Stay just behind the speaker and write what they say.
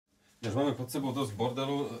Už máme pod sebou dosť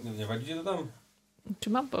bordelu, nevadí ti to tam? Čo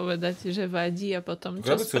mám povedať, že vadí a potom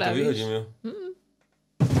čo spravíš? To vyhodím, jo.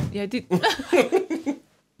 Ja ty...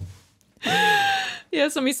 Ja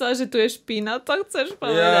som myslela, že tu je špína, to chceš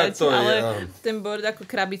povedať, ale ten bord ako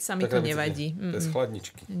krabica mi to nevadí. To je z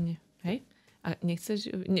chladničky. Nie. Hej? A nechceš...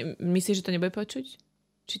 Myslíš, že to nebude počuť?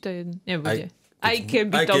 Či to je... Nebude. Aj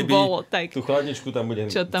keby to bolo, tak... Tú chladničku tam budem...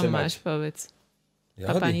 Čo tam máš, povedz?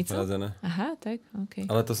 Jahody mrazené. Aha, tak, okej.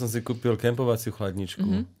 Ale to som si kúpil kempovaciu chladničku.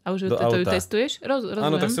 A už to ju testuješ? Rozumiem.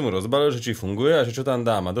 Áno, tak som mu rozbalil, že či funguje a že čo tam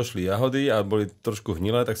dám. A došli jahody a boli trošku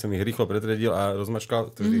hnilé, tak som ich rýchlo pretriedil a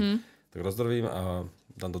rozmačkal. Tak rozdrvím a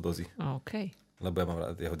dám do dozy. OK. Lebo ja mám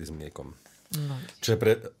rád jahody s mliekom. No. Čo je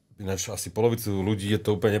pre ináč asi polovicu ľudí je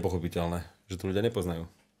to úplne nepochopiteľné. Že to ľudia nepoznajú.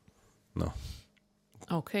 No.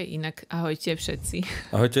 OK, inak ahojte všetci.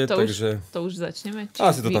 Ahojte, takže... To už začneme?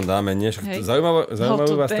 Asi to tam dáme, nie? Zaujímavé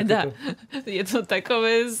vás teda, takéto? je to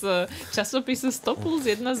takové z časopisu 100 plus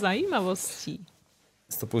 1 zaujímavostí.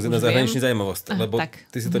 100 plus 1 zahraničný zaujímavosť, lebo tak.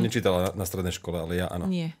 Ty si to nečítala na strednej škole, ale ja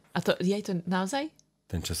áno. Nie. A to je to naozaj?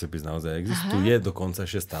 Ten časopis naozaj existuje, dokonca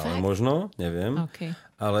ešte stále možno, neviem. Okay.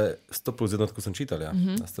 Ale 100 plus 1 som čítal ja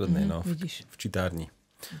na strednej, v čitárni.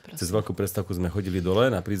 Prosím. Cez veľkú prestávku sme chodili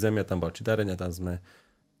dole na prízemie, tam bola čitáreň a tam sme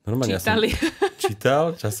normálne čítali. Ja som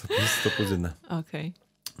čítal časopis 100 plus 1. OK.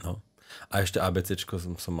 No. A ešte ABCčko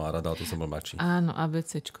som mal rada, ale to som bol mladší. Áno,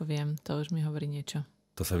 ABCčko viem, to už mi hovorí niečo.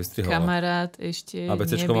 To sa vystrihovalo. Kamarát ešte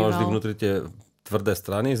ABCčko mal vždy vnútri tie tvrdé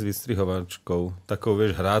strany s vystrihovačkou. Takou,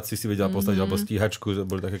 vieš, hráci si vedela postaviť, alebo stíhačku,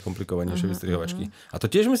 boli také komplikovanejšie vystrihovačky. A to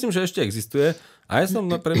tiež myslím, že ešte existuje. A ja som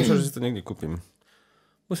premýšľal, že si to niekde kúpim.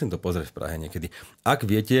 Musím to pozrieť v Prahe niekedy. Ak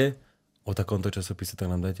viete o takomto časopise, tak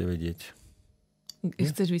nám dajte vedieť.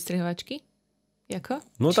 Chceš vystrihovačky? Jako?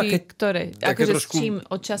 No také... Ktoré? Akože trošku... s čím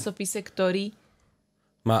od časopise, ktorý...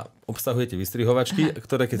 Obsahujete vystrihovačky,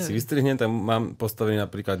 ktoré keď si vystrihnem, tam mám postavený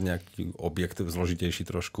napríklad nejaký objekt zložitejší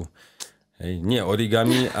trošku. Hej, nie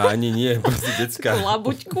origami a ani nie proste detská.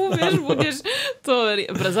 Labuťku, vieš, budeš to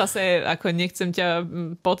zase, ako nechcem ťa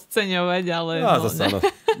podceňovať, ale... Zase áno,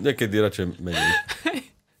 niekedy radšej menej.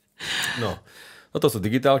 No, toto sú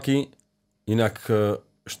digitálky, inak 13,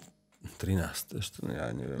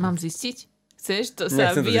 ja neviem. Mám zistiť? Chceš to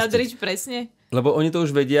sa vyjadriť presne? Lebo oni to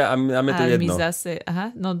už vedia a máme to jedno. A my zase,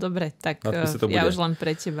 no dobre, tak ja už len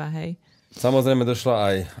pre teba, hej. Samozrejme došla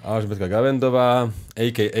aj Alžbetka Gavendová,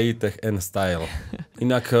 a.k.a. Tech N Style.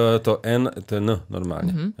 Inak to N, to je N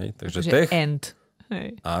normálne. Hej, takže Tech. End.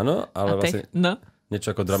 Hej. Áno, ale vlastne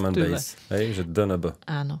niečo ako drum and bass. Hej, že DNB.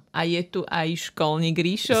 Áno. A je tu aj školník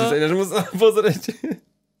Ríšo. Si sa ináč musel pozrieť.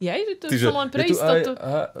 Že to som len pre istotu.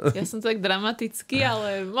 Ja som to tak dramaticky,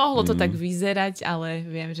 ale mohlo to tak vyzerať, ale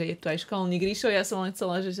viem, že je tu aj školník Ríšo. Ja som len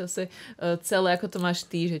chcela, že zase celé, ako to máš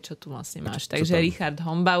ty, že čo tu vlastne máš. Takže Richard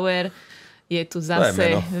Hombauer je tu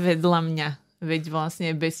zase vedľa mňa. Veď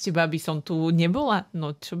vlastne bez teba by som tu nebola.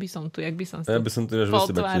 No čo by som tu, jak by som si ja by som tu než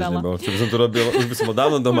bez teba tiež nebol. Čo by som tu robil, už by som bol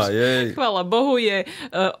dávno doma. Chvála Bohu, je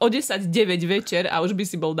o 10:09 večer a už by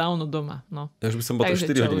si bol dávno doma. No. Ja už by som bol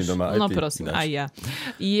takže 4 hodiny doma. No prosím, aj ja.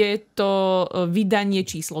 Je to vydanie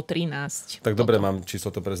číslo 13. Tak dobre, mám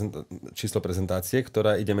číslo prezentácie,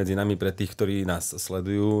 ktorá ide medzi nami pre tých, ktorí nás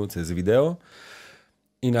sledujú cez video.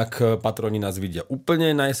 Inak patroni nás vidia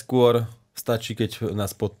úplne najskôr. Stačí, keď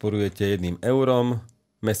nás podporujete 1 eurom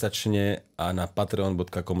mesačne a na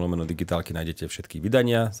patreon.com/digitálky nájdete všetky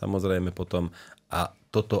vydania, samozrejme potom. A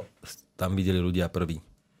toto tam videli ľudia prvý.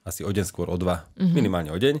 Asi o deň skôr, o 2,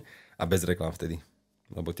 minimálne o deň a bez reklám vtedy.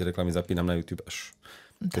 Lebo tie reklamy zapínam na YouTube až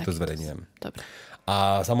keď to zverejňujem. Dobre.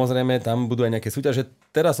 A samozrejme tam budú aj nejaké súťaže.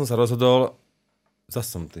 Teraz som sa rozhodol,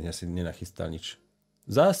 zase som si nenachystal nič.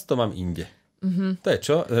 Zase to mám inde. To je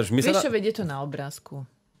čo? Vieš čo, vedie to na obrázku.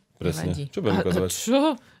 Presne. Čo budem ukazovať?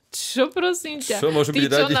 Čo prosím ťa?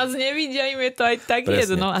 Tí, čo nás nevidia, im je to aj tak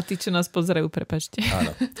jedno. A tí, čo nás pozerajú, prepáčte.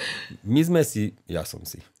 Áno. Ja som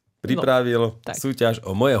si pripravil súťaž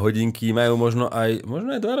o moje hodinky. Majú možno aj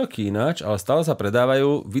 2 roky ináč, ale stále sa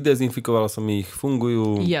predávajú. Vydezinfikoval som ich,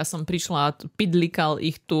 fungujú. Ja som prišla, pidlikal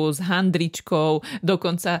ich tu s handričkou,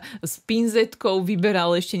 dokonca s pinzetkou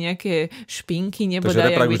vyberal ešte nejaké špinky,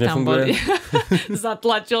 nebodaj, ak by tam boli.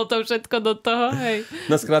 Zatlačil to všetko do toho. Hej.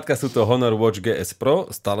 No skrátka sú to Honor Watch GS Pro.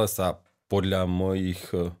 Stále sa podľa mojich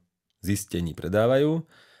zistení predávajú.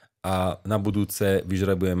 A na budúce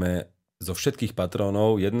vyžrebujeme zo všetkých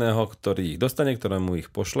patrónov jedného, ktorý ich dostane, ktorému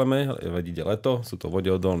ich pošleme. Ide leto, sú to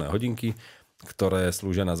vodeodolné hodinky, ktoré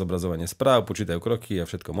slúžia na zobrazovanie správ, počítajú kroky a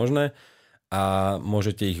všetko možné. A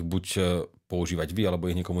môžete ich buď používať vy,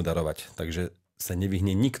 alebo ich niekomu darovať. Takže sa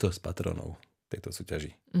nevyhne nikto z patrónov tejto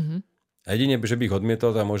súťaži. A jedine, že by ich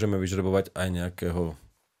odmietol, tam môžeme vyžrebovať aj nejakého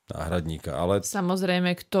náhradníka. Ale...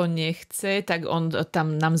 Samozrejme, kto nechce, tak on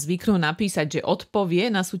tam nám zvyknú napísať, že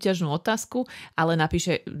odpovie na súťažnú otázku, ale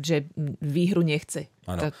napíše, že výhru nechce.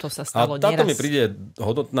 To sa stalo neraz. A táto nieraz. mi príde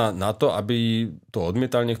hodnotná na to, aby to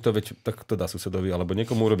odmietal niekto, veď tak to dá susedovi, alebo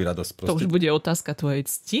niekomu urobí radosť. To už bude otázka tvojej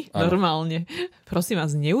cti, normálne. Prosím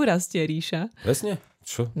vás, neurazte Ríša. Presne?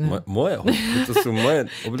 Čo? Moje? To sú moje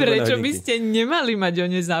obľúbené Prečo hodinky. by ste nemali mať o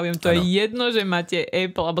ne záujem? To je jedno, že máte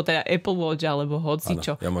Apple, alebo teda Apple Watch, alebo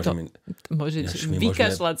hocičo. Ja môžem... Môžeš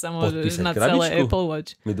vykašľať sa môžeš na krabičku? celé Apple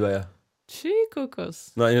Watch. My dvaja. Či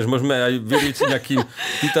kokos. No ináč môžeme aj vyliečiť nejakým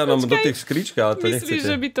titánom do tých škrička, ale to nechcete. Myslíš,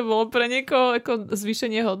 že by to bolo pre niekoho ako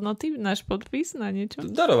zvýšenie hodnoty? Náš podpis na niečo?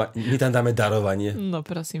 My tam dáme darovanie. No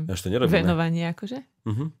prosím. Až to nerobíme. Venovanie akože?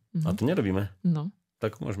 A to nerobíme. No.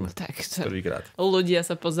 Tak môžeme. Tak prvýkrát. Ľudia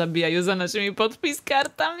sa pozabíjajú za našimi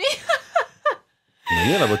podpiskartami. No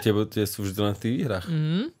nie, lebo tie sú vždy len v tých výhrách.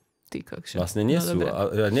 Ty kokšo. Vlastne nie sú. A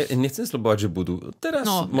ja nechcem slubovať, že budú. Teraz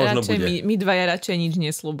možno bude. My dvaja radšej nič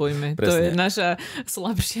neslubujme. Presne. To je naša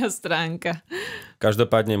slabšia stránka.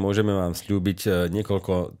 Každopádne môžeme vám slúbiť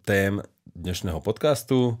niekoľko tém dnešného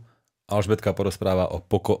podcastu. Alžbetka porozpráva o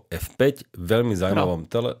Poco F5, veľmi zaujímavom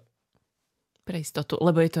Pre istotu,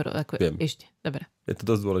 lebo je to ako ešte. Dobre. Je to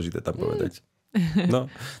dosť dôležité tam povedať. No,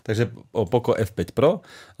 takže o Poco F5 Pro,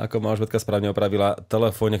 ako ma Alžbetka správne opravila,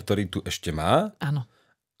 telefóne, ktorý tu ešte má. Áno.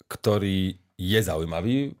 Ktorý je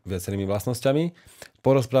zaujímavý viacerými vlastnosťami.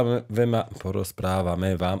 Porozprávame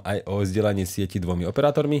vám aj o zdieľaní sieti 2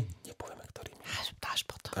 operátormi. Nepovieme, ktorými.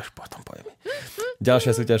 Až potom povieme.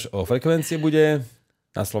 Ďalšia súťaž o frekvencie bude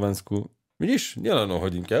na Slovensku. Vidíš, nielen o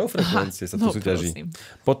hodinke, aj o frekvencie sa tu súťaží. Prosím.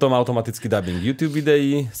 Potom automatický dubbing YouTube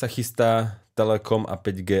videí sa chystá. Telekom a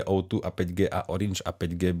 5G, O2 a 5G a Orange a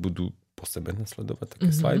 5G budú po sebe nasledovať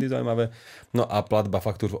také slajdy zaujímavé. No a platba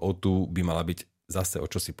faktúr v O2 by mala byť zase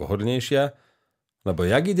o čosi pohodlnejšia, lebo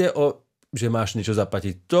jak ide o, že máš niečo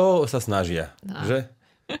zaplatiť, to sa snažia, že?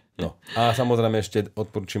 No. A samozrejme ešte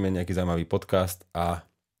odporúčime nejaký zaujímavý podcast a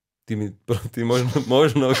ty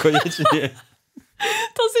možno konečne...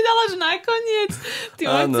 To si dal až nakoniec. Ty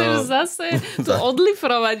ma chceš zase tu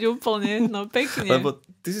odlifrovať úplne. No pekne. Lebo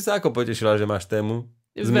ty si sa ako potešila, že máš tému?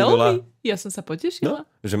 Veľmi. Ja som sa potešila.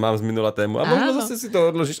 No, že mám z minula tému. A možno zase si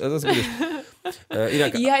to odložíš a zase budeš...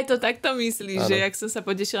 Ja aj to takto myslíš, že jak som sa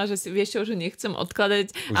potešila, že si vieš čo, že nechcem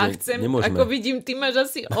odkladať už a chcem, nemôžeme. Ako vidím, ty máš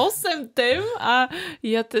asi 8 tém a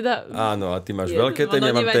ja teda... Áno, a ty máš veľké témy,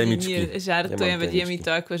 ja mám témičky. Žartujem, vedie mi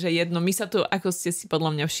to akože jedno. My sa tu, ako ste si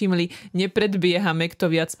podľa mňa všimli, nepredbiehame,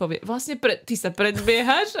 kto viac povie. Vlastne ty sa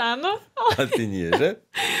predbiehaš, áno? A ty nie, že?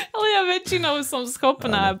 Ale ja väčšinou som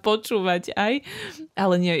schopná počúvať aj.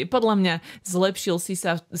 Ale nie, podľa mňa zlepšil si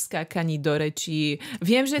sa v skákaní do rečí.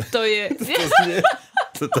 Viem, že to je...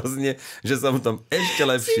 To znie, že som v tom ešte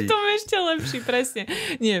lepší. Si v tom ešte lepší, presne.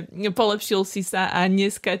 Nie, polepšil si sa a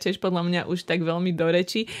neskáčeš podľa mňa už tak veľmi do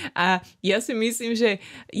reči. A ja si myslím, že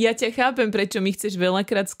ja ťa chápem, prečo mi chceš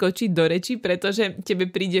veľakrát skočiť do reči, pretože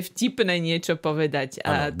tebe príde vtipné niečo povedať.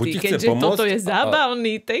 A ano, ty, keďže toto je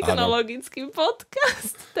zábavný technologický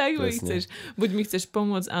podcast, tak mi chceš, buď mi chceš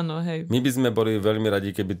pomôcť, áno, hej. My by sme boli veľmi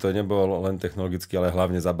radi, keby to nebol len technologický, ale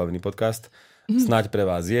hlavne zábavný podcast. Snáď pre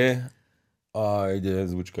vás je. A ide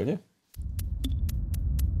zvučka, nie?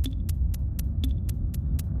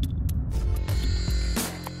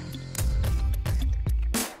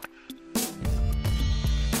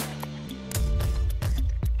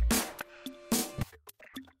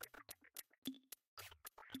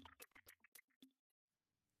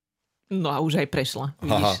 No a už aj prešla.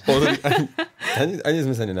 Aha, ani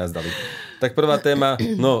sme sa nenazdali. Tak prvá téma,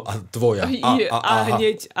 no a tvoja.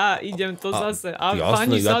 Hneď, idem to zase. A jasné,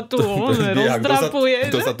 pani sa tu rozdrapuje.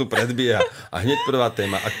 Kto sa tu predbieha. A hneď prvá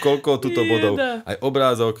téma. A koľko tuto bodov, aj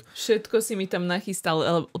obrázok. Všetko si mi tam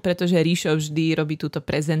nachystal, pretože Ríšo vždy robí túto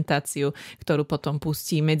prezentáciu, ktorú potom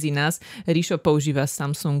pustí medzi nás. Ríšo používa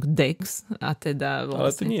Samsung DeX a teda vlastne...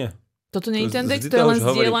 Ale to nie. Toto nie je ten DeX, to je len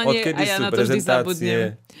zdieľanie a ja na to vždy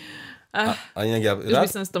zabudnem. Už by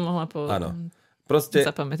som si to mohla povedať. Áno. Proste,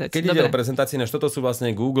 zapamätať. Keď ide o prezentácie, toto sú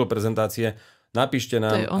vlastne Google prezentácie, napíšte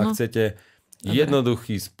nám, ak chcete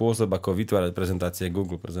jednoduchý spôsob, ako vytvárať prezentácie,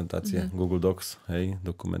 Google prezentácie, Google Docs, hej,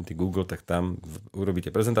 dokumenty Google, tak tam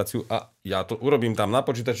urobíte prezentáciu a ja to urobím tam na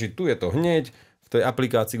počítači, tu je to hneď, v tej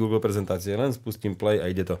aplikácii Google prezentácie, len spustím play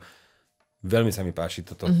a ide to. Veľmi sa mi páči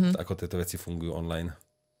toto, ako tieto veci fungujú online.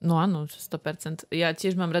 No áno, 100%. Ja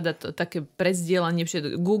tiež mám rada také prezdielanie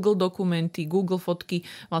všetko. Google dokumenty, Google fotky.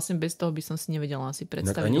 Vlastne bez toho by som si nevedela asi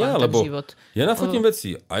predstaviť život. Ja nafotím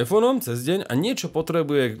veci iPhoneom cez deň a niečo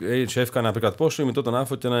potrebuje šéfka, napríklad pošli mi toto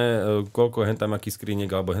nafotené, koľko je hentam aký skriniek,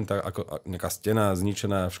 alebo hentam ako nejaká stena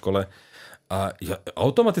zničená v škole. A ja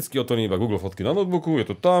automaticky otvorím iba Google fotky na notebooku,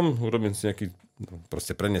 je to tam, urobím si nejaký,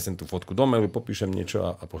 proste prenesem tú fotku do mailu, popíšem niečo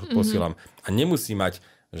a posielam. A nemusí mať,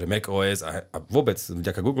 že Mac OS a vôbec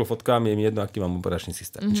vďaka Google fotkám je mi jedno, aký mám operačný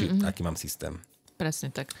systém, či aký mám systém.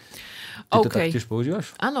 Presne tak. Ty to tak tiež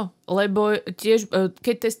používaš? Áno, lebo tiež,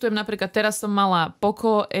 keď testujem napríklad, teraz som mala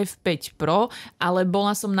Poco F5 Pro, ale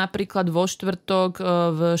bola som napríklad vo štvrtok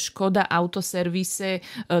v Škoda autoservise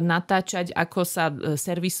natáčať, ako sa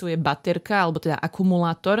servisuje baterka, alebo teda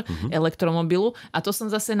akumulátor elektromobilu. A to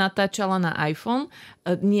som zase natáčala na iPhone.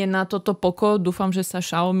 Nie na toto Poco, dúfam, že sa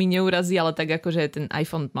Xiaomi neurazí, ale tak akože ten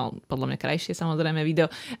iPhone mal podľa mňa krajšie samozrejme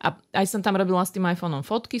video. A aj som tam robila s tým iPhoneom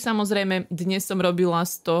fotky samozrejme. Dnes som robila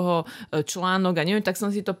z toho článok a neviem, tak som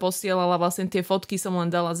si to posielala, vlastne tie fotky som len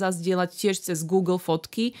dala zazdieľať tiež cez Google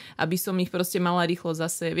fotky, aby som ich proste mala rýchlo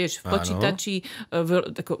zase, vieš, v počítači,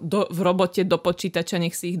 v robote do počítača,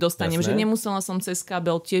 nech si ich dostanem. Jasné. Že nemusela som cez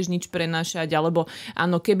kábel tiež nič prenášať, alebo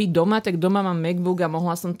áno, keby doma, tak doma mám MacBook a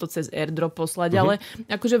mohla som to cez AirDrop poslať, ale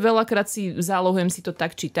akože veľakrát si zálohujem si to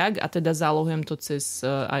tak či tak a teda zálohujem to cez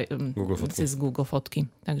Google fotky.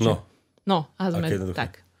 Takže, no a sme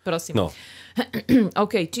tak. Prosím.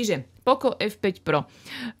 OK, čiže Poco F5 Pro.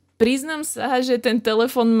 Priznám sa, že ten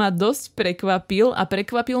telefon ma dosť prekvapil a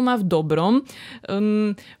prekvapil ma v dobrom.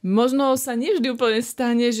 Možno sa nevždy úplne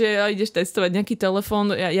stane, že ideš testovať nejaký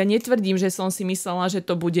telefon. Ja netvrdím, že som si myslela, že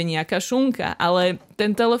to bude nejaká šunka, ale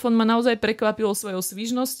ten telefon ma naozaj prekvapil svojou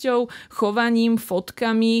svižnosťou, chovaním,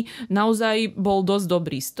 fotkami. Naozaj bol dosť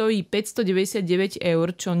dobrý. Stojí 599 €,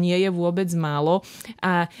 čo nie je vôbec málo.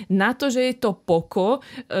 A na to, že je to Poco,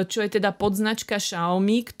 čo je teda podznačka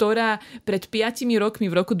Xiaomi, ktorá pred 5 rokmi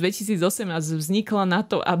v roku 2018 vznikla na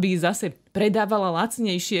to, aby zase predávala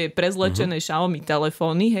lacnejšie prezlečené Xiaomi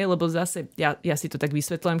telefóny, hej, lebo zase, ja si to tak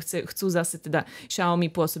vysvetľujem, chcú zase teda Xiaomi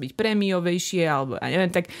pôsobiť prémiovejšie, alebo ja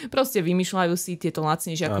neviem, tak proste vymýšľajú si tieto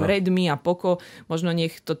lacnejšie ako Redmi a Poco, možno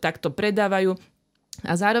nech to takto predávajú.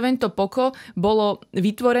 A zároveň to Poco bolo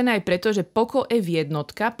vytvorené aj preto, že Poco F1,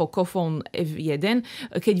 Pocophone F1,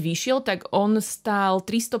 keď vyšiel, tak on stál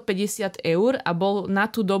 350 € a bol na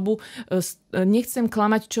tú dobu, nechcem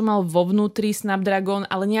klamať, čo mal vo vnútri Snapdragon,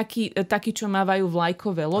 ale nejaký taký, čo mávajú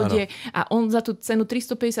vlajkové lode. A on za tú cenu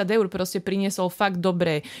 350 € proste priniesol fakt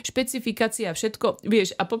dobré špecifikácie a všetko.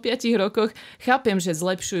 Vieš, a po 5 rokoch chápem, že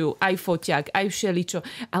zlepšujú aj foťák, aj všeličo,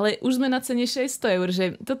 ale už sme na cene 600 €,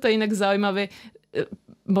 že toto je inak zaujímavé.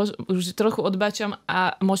 Už trochu odbáčam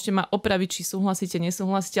a môžete ma opraviť, či súhlasíte,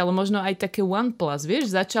 nesúhlasíte, ale možno aj také OnePlus, vieš,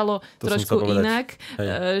 začalo to trošku inak,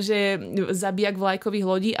 že zabíjak vlajkových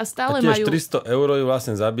lodí a stále a majú... 300 € je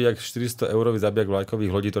vlastne zabíjak, 400 € zabíjak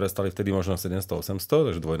vlajkových lodí, ktoré stali vtedy možno 700-800,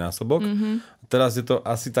 takže dvojnásobok. Teraz je to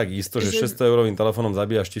asi tak isto, že 600 € telefónom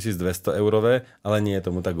zabíjaš 1200 €, ale nie je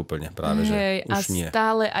tomu tak úplne práve, že už nie. A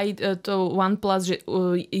stále aj to OnePlus, že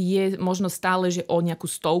je možno stále, že o nejakú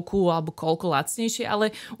 100 alebo koľko lacnejšie,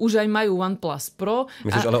 ale už aj majú OnePlus Pro.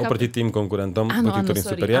 Myslíš, ale oproti tým konkurentom, proti ktorým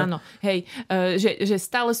superia? Áno, hej, že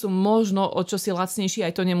stále sú možno o čosi lacnejší,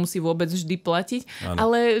 aj to nemusí vôbec vždy platiť,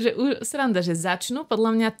 ale že sranda, že začnú,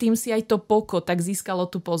 podľa mňa tým si aj to Poco tak získalo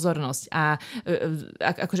tú pozornosť a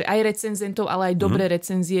akože aj recenzentov, ale aj dobré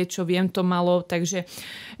recenzie, čo viem, to malo, takže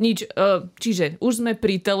nič, čiže už sme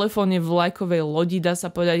pri telefóne vlajkovej lodi, dá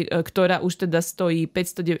sa povedať, ktorá už teda stojí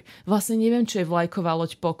 509. Vlastne neviem, čo je vlajková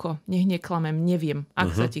loď Poco, nech neklamem, neviem.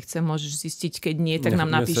 Ak sa ti chce, môžeš zistiť, keď nie, tak nám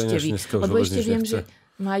napíšte vy. Lebo ešte viem, že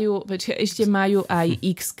ešte majú aj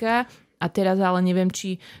X-ka a teraz ale neviem,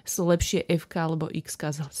 či sú lepšie F-ka alebo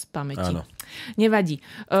X-ka z pamäti. Áno. Nevadí.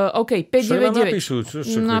 OK,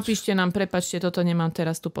 599. Napíšte nám, prepáčte, toto nemám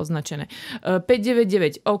teraz tu poznačené.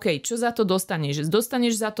 599. OK, čo za to dostaneš?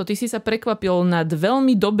 Dostaneš za to, ty si sa prekvapil nad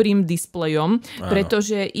veľmi dobrým displejom,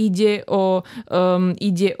 pretože ide o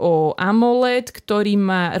AMOLED, ktorý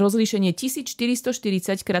má rozlíšenie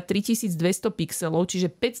 1440x3200 pixelov,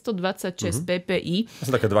 čiže 526 ppi. To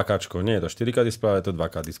sú také 2K, nie je to 4K displej, ale je to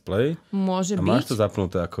 2K displej. Môže byť. Máš to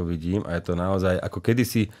zapnuté, ako vidím, a je to naozaj ako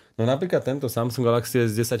kedysi, no napríklad tento Samsung Galaxy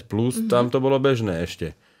S10 Plus, tam to bolo bežné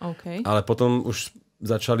ešte. Okay. Ale potom už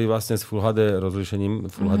začali vlastne s Full HD rozlíšením,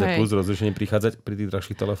 Full HD plus rozlíšením prichádzať pri tých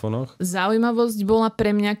drahších telefónoch. Zaujímavosť bola pre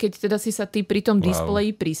mňa, keď teda si sa ty pri tom displeji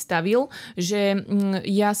pristavil, že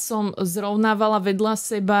ja som zrovnávala vedľa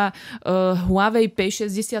seba Huawei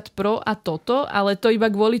P60 Pro a toto, ale to iba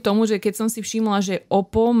kvôli tomu, že keď som si všimla, že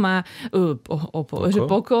Poco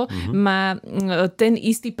má ten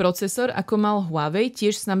istý procesor, ako mal Huawei,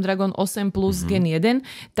 tiež Snapdragon 8 Plus Gen 1,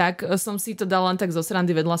 tak som si to dala len tak zo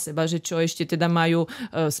srandy vedľa seba, že čo ešte teda majú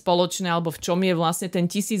spoločné, alebo v čom je vlastne ten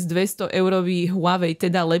 1200 eurový Huawei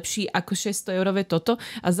teda lepší ako 600 eurové toto.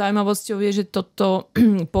 A zaujímavosťou je, že toto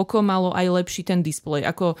Poco malo aj lepší ten displej.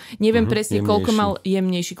 Ako neviem presne,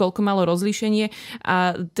 jemnejší, koľko malo rozlíšenie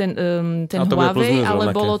a ten Huawei,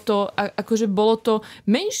 ale bolo to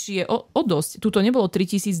menšie o dosť. Tuto nebolo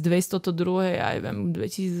 3200, to druhé, aj viem,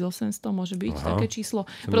 2800 môže byť také číslo.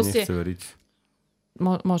 Proste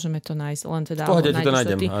môžeme to nájsť, len teda... V pohode, to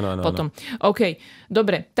nájdem. Áno. Potom. OK,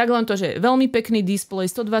 dobre, tak len to, že veľmi pekný displej,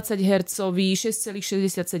 120 Hz,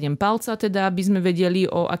 6,67 palca, teda aby sme vedeli,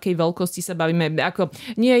 o akej veľkosti sa bavíme. Ako,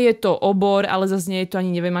 nie je to obor, ale zase nie je to ani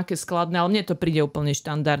neviem aké skladné, ale mne to príde úplne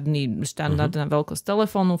štandardná veľkosť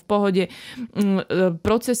telefónu, v pohode.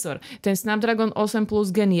 Procesor, ten Snapdragon 8 Plus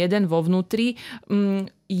Gen 1 vo vnútri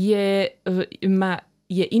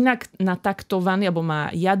je inak nataktovaný, alebo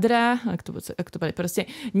má jadra, ak to bude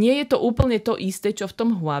proste. Nie je to úplne to isté, čo v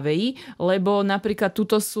tom Huawei, lebo napríklad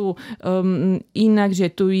tuto sú inak,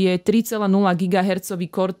 že tu je 3,0 GHz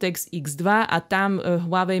Cortex X2 a tam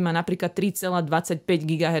Huawei má napríklad 3,25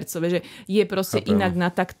 GHz, že je proste inak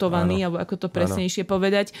nataktovaný, alebo ako to presnejšie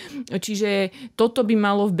povedať. Čiže toto by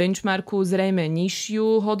malo v benchmarku zrejme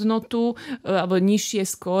nižšiu hodnotu, alebo nižšie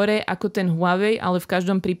skóre ako ten Huawei, ale v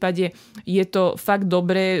každom prípade je to fakt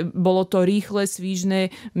dobre, bolo to rýchle, svížne.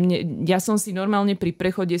 Ja som si normálne pri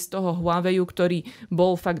prechode z toho Huaweiu, ktorý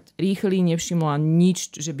bol fakt rýchly, nevšimla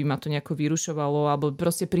nič, že by ma to nejako vyrušovalo, alebo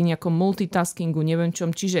proste pri nejakom multitaskingu, neviem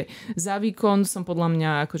čom. Čiže za výkon som podľa mňa,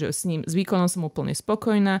 akože s výkonom som úplne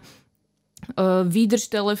spokojná. Výdrž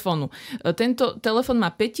telefónu. Tento telefón má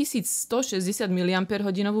 5160 mAh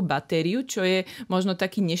batériu, čo je možno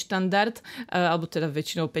taký neštandard, alebo teda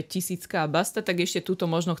väčšinou 5000 a basta, tak ešte túto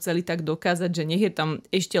možno chceli tak dokázať, že nech je tam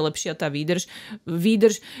ešte lepšia tá výdrž.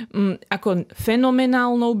 Výdrž ako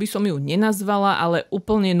fenomenálnou by som ju nenazvala, ale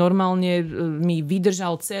úplne normálne mi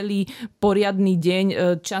vydržal celý poriadny deň.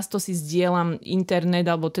 Často si zdieľam internet,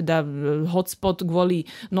 alebo teda hotspot kvôli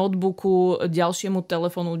notebooku, ďalšiemu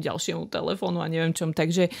telefónu a neviem čom.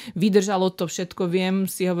 Takže vydržalo to všetko. Viem,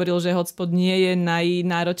 si hovoril, že hotspot nie je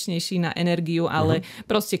najnáročnejší na energiu, ale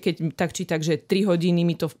proste keď tak či tak, že 3 hodiny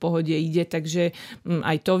mi to v pohode ide, takže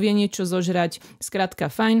aj to vie niečo zožrať. Skrátka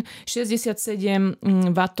fajn.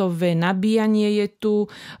 67 wattové nabíjanie je tu.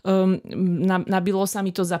 Nabilo sa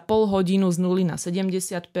mi to za pol hodinu z 0 na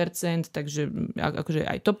 70%, takže akože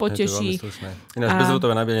aj to poteší. Ináč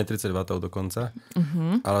bezvotové nabíjanie 30 W dokonca,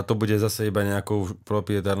 ale to bude zase iba nejakou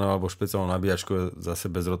proprietárnou alebo špeciálnou nabíjačku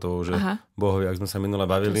zase bezrotovou, že bohovi, ak sme sa minule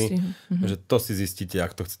bavili, že to si zistíte,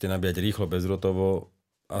 ak to chcete nabíjať rýchlo bezrotovo.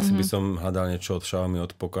 Asi by som hľadal niečo od Xiaomi,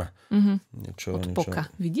 od Poca. Niečo. Poca.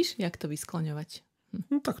 Vidíš, jak to vyskloňovať?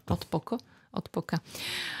 Takto. Od Poca.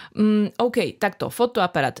 OK, takto,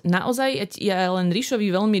 fotoaparát. Naozaj, ja len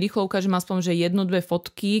Ríšovi veľmi rýchlo ukážem aspoň, že 1-2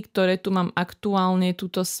 fotky, ktoré tu mám aktuálne,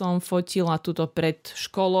 tuto som fotila, tuto pred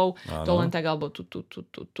školou, to len tak, alebo tu.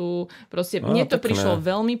 Proste mne to prišlo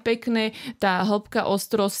veľmi pekné, tá hĺbka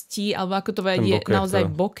ostrosti, alebo ako to povedať, je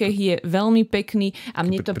naozaj bokeh je veľmi pekný a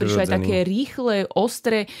mne to prišlo aj také rýchle,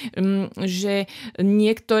 ostré, že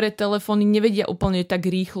niektoré telefóny nevedia úplne tak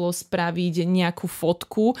rýchlo spraviť nejakú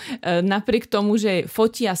fotku, napriek k tomu, že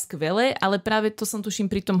fotia skvele, ale práve to som tuším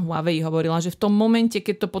pri tom Huawei hovorila, že v tom momente,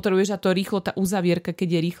 keď to potrebuješ a to rýchlo, tá uzavierka,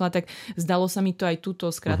 keď je rýchla, tak zdalo sa mi to aj túto,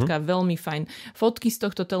 skrátka veľmi fajn. Fotky z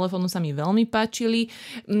tohto telefónu sa mi veľmi páčili.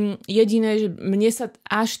 Jediné, že mne sa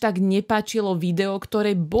až tak nepáčilo video,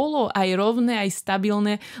 ktoré bolo aj rovné, aj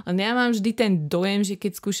stabilné, len ja mám vždy ten dojem, že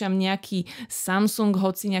keď skúšam nejaký Samsung,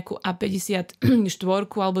 hoci nejakú A54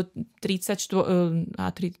 alebo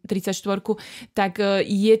 34, tak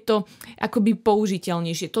je to akoby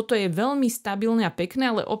použiteľnejšie. Toto je veľmi stabilné a pekné,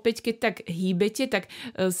 ale opäť, keď tak hýbete, tak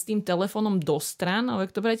s tým telefónom do strán, ale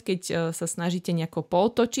keď sa snažíte nejako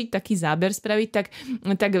pootočiť, taký záber spraviť,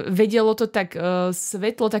 tak vedelo to tak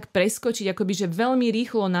svetlo tak preskočiť, akoby, že veľmi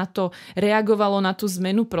rýchlo na to reagovalo na tú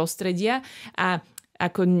zmenu prostredia a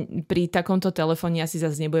ako pri takomto telefóne ja si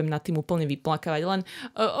zase nebudem nad tým úplne vyplakávať. Len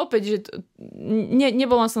opäť, že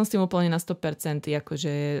nebola som s tým úplne na 100%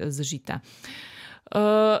 akože zžita.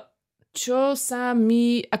 Čo sa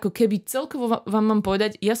mi, ako keby celkovo vám mám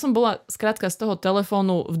povedať, ja som bola skrátka z toho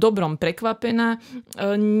telefónu v dobrom prekvapená.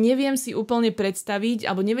 Neviem si úplne predstaviť,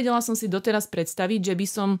 alebo nevedela som si doteraz predstaviť, že by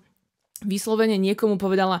som vyslovene niekomu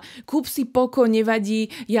povedala, kúp si Poco, nevadí,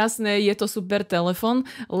 jasné, je to super telefón,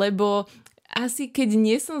 lebo asi keď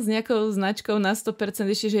nie som s nejakou značkou na 100%,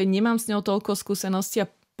 ešte, že nemám s ňou toľko skúseností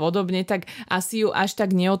a podobne, tak asi ju až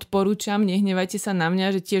tak neodporúčam. Nehnevajte sa na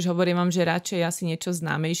mňa, že tiež hovorím vám, že radšej asi niečo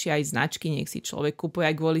známejšie, aj značky, nech si človek kupuje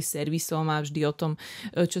aj kvôli servisom a vždy o tom,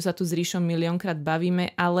 čo sa tu s Ríšom miliónkrát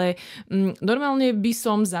bavíme, ale normálne by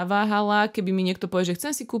som zaváhala, keby mi niekto povie, že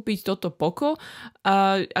chcem si kúpiť toto Poco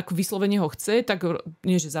a ako vyslovene ho chce, tak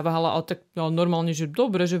nie, že zaváhala, ale tak normálne, že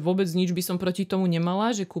dobre, že vôbec nič by som proti tomu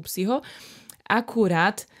nemala, že kúp si ho.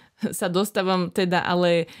 Akurát sa dostávam teda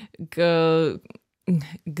ale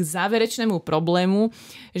k záverečnému problému,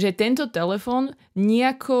 že tento telefón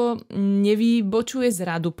nejako nevybočuje z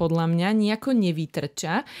radu podľa mňa, nejako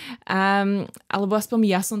nevytrča, alebo aspoň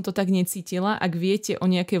ja som to tak necítila. Ak viete o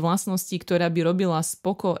nejakej vlastnosti, ktorá by robila z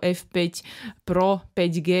Poco F5 Pro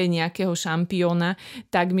 5G nejakého šampióna,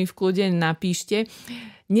 tak mi v kľude napíšte.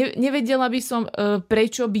 Nevedela by som,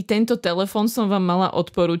 prečo by tento telefón som vám mala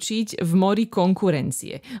odporučiť v mori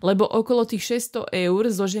konkurencie. Lebo okolo tých 600 eur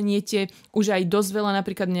zoženiete už aj dosť veľa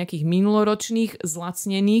napríklad nejakých minuloročných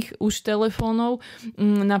zlacnených už telefónov.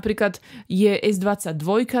 Napríklad je S22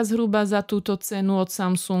 zhruba za túto cenu od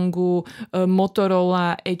Samsungu,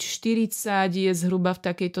 Motorola Edge 40 je zhruba v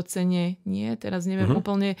takejto cene. Nie, teraz neviem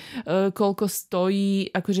úplne, koľko stojí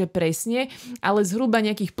akože presne, ale zhruba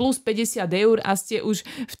nejakých plus 50 eur a ste už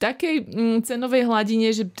v takej cenovej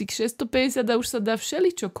hladine, že tých 650 už sa dá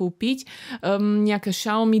všeličo kúpiť. Nejaká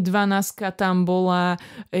Xiaomi 12 tam bola,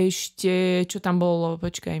 ešte, čo tam bolo,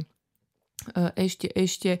 počkaj.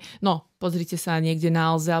 Ešte, no pozrite sa niekde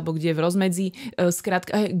na Alze alebo kde v rozmedzi.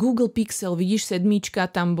 Skrátka, Google Pixel, vidíš, 7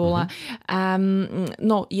 tam bola. A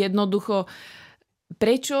no jednoducho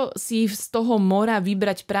prečo si z toho mora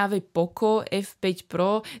vybrať práve Poco F5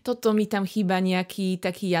 Pro? Toto mi tam chýba nejaký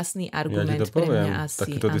taký jasný argument pre mňa asi.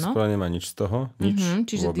 Takýto displej nemá nič z toho. Nič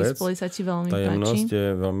čiže vôbec. displej sa ti veľmi páči. Tajemnosť je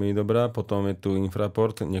veľmi dobrá. Potom je tu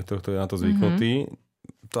infraport. Niekto, kto je na to zvyknutý.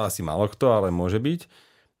 To asi málo kto, ale môže byť.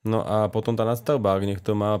 No a potom tá nadstavba. Ak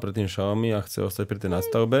niekto má predtým Xiaomi a chce ostať pri tej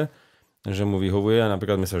nadstavbe, že mu vyhovuje a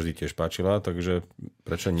napríklad mi sa vždy tiež páčila, takže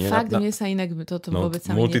prečo nie? Fakt, mne sa inak toto vôbec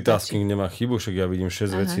sa mi nepáči. Multitasking nemá chybu, však ja vidím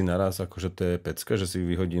 6 vecí naraz, akože to je pecka, že si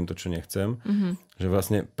vyhodím to, čo nechcem. Že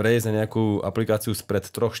vlastne prejsť na nejakú aplikáciu spred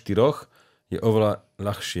 3-4 je oveľa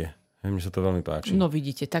ľahšie. Mne sa to veľmi páči. No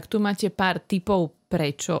vidíte, tak tu máte pár tipov,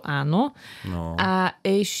 prečo áno. No. A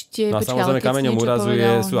ešte... No a samozrejme kameňom úrazu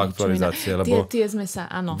sú aktualizácie, lebo tie sme sa,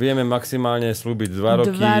 áno. Vieme maximálne slúbiť 2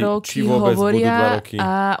 roky, či vôbec hovoria, budú 2 roky.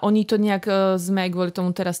 A oni to nejak, sme aj kvôli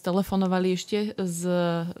tomu teraz telefonovali ešte s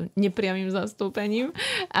nepriamým zastúpením.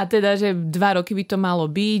 A teda, že 2 roky by to malo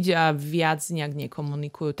byť a viac nejak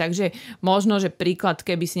nekomunikujú. Takže možno, že príklad,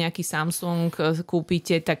 keby si nejaký Samsung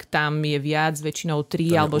kúpite, tak tam je viac, väčšinou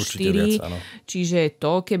 3 alebo 4. Viac, čiže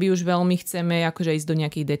to, keby už veľmi chceme akože ísť do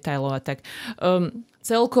nejakých detailov a tak.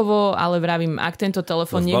 Celkovo, ale vravím, ak tento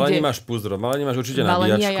telefón niekde... V balení máš púzdro, v balení máš určite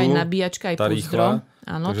nabíjačku. Aj nabíjačka, aj púzdro.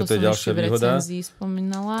 Áno, to som ešte v recenzii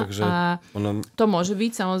spomínala. Takže a to môže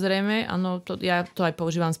byť, samozrejme. Áno, ja to aj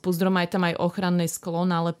používam s púzdrom. Aj tam aj ochranné sklo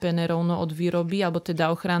nalepené rovno od výroby, alebo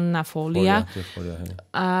teda ochranná fólia.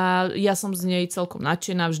 A ja som z nej celkom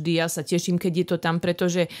nadšená vždy. Ja sa teším, keď je to tam,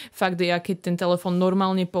 pretože fakt, ja keď ten telefón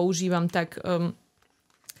normálne používam, tak...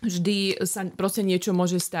 vždy sa proste niečo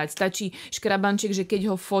môže stať. Stačí škrabanček, že keď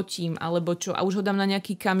ho fotím, alebo čo, a už ho dám na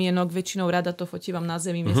nejaký kamienok, väčšinou rada to fotím vám na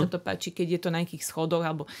zemi, mne sa to páči, keď je to na nejakých schodoch,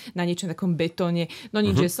 alebo na niečom takom betóne. No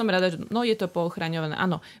nič, že som rada, že no je to poochraňované.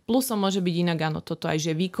 Áno, plusom môže byť inak, áno, toto aj,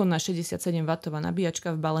 že výkonná 67W nabíjačka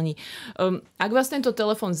v balení. Ak vás tento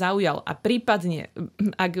telefón zaujal a prípadne,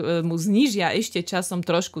 ak mu znížia ešte časom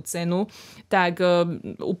trošku cenu, tak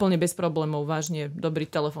úplne bez problémov, vážne dobrý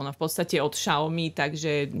telefón a v podstate od Xiaomi,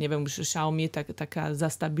 takže neviem, už Xiaomi je taká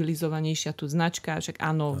zastabilizovanejšia tu značka, však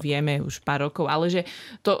áno, vieme už pár rokov, ale že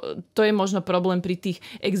to je možno problém pri tých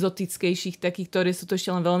exotickejších takých, ktoré sú to ešte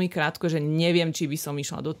len veľmi krátko, že neviem, či by som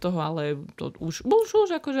išla do toho, ale to už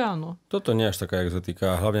akože áno. Toto nie je až taká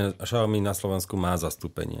exotika, hlavne Xiaomi na Slovensku má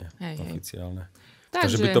zastúpenie oficiálne.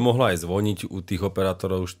 Takže by to mohlo aj zvoniť u tých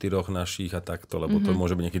operátorov 4 našich a takto, lebo to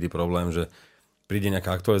môže byť niekedy problém, že príde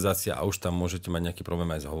nejaká aktualizácia a už tam môžete mať nejaký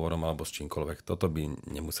problém aj s hovorom alebo s čímkoľvek. Toto by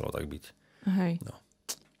nemuselo tak byť. Hej. No.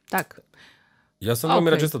 Tak. Ja som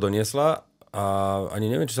veľmi rád, že to doniesla a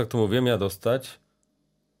ani neviem, či sa k tomu viem ja dostať.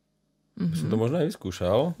 Som to možno aj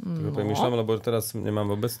vyskúšal. Tak premýšľam, lebo teraz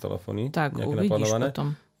nemám vôbec telefóny. Tak uvidíš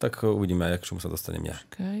potom. Tak uvidíme, jak čomu sa dostanem ja.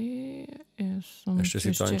 Počkaj, ja Ešte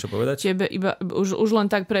si chcel niečo povedať? Tebe iba, už len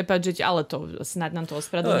tak prepáč, ale to snad nám to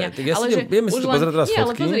ospravedlňa. Ja vieme si tu pozrieť teraz fotky.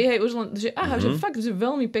 Ale pozri, hej, už len, že že fakt, že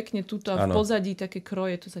veľmi pekne tuto v pozadí také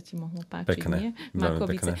kroje, to sa ti mohlo páčiť, pekné, nie?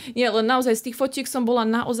 Makovice. Nie, len naozaj z tých fotiek som bola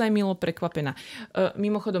naozaj milo prekvapená.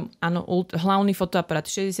 Mimochodom, áno, hlavný fotoaparát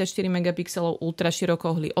 64 megapixelov, ultra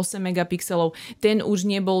širokohly 8 megapixelov. Ten už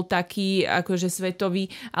nebol taký akože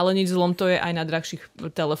svetový, ale nič zlom, to je aj na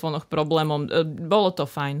drahších telefónoch problémom. Bolo to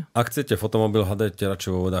fajn. Ak chcete fotomobil, hľadajte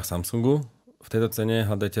radšej vo vodách Samsungu. V tejto cene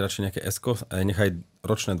hľadajte radšej nejaké S-ko a nechaj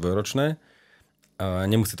ročné, dvojročné. A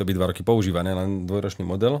nemusí to byť 2 roky používané, len dvojročný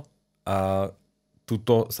model. A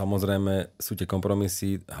tuto samozrejme sú tie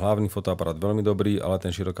kompromisy. Hlavný fotoaparát veľmi dobrý, ale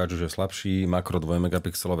ten širokáč už je slabší. Makro 2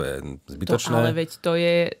 megapixelové je zbytočné. Ale veď to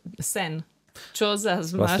je sen. Čo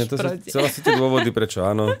zás máš proti? Vlastne to sú tie dôvody, prečo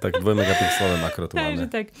áno, tak 2 megapixelové makro tu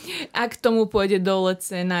máme. Tak. Ak tomu pôjde dole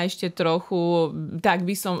cena ešte trochu, tak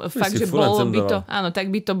by som fakt, že bolo by to, áno,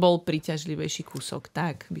 tak by to bol príťažlivejší kúsok.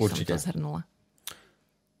 Tak by Určite. Som to zhrnula.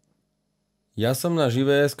 Ja som na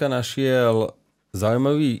ŽVS-ka našiel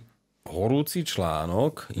zaujímavý horúci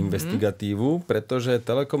článok, investigatívu, pretože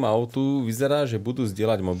Telekom Autu vyzerá, že budú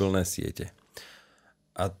zdieľať mobilné siete.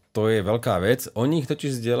 A to je veľká vec. Oni ich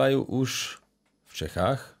totiž zdieľajú už v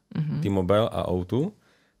Čechách, T-Mobile a O2,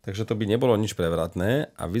 takže to by nebolo nič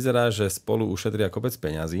prevratné a vyzerá, že spolu ušetria kopec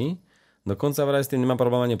peňazí. Dokonca vraj s tým nemá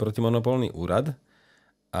problém ani protimonopolný úrad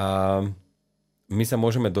a my sa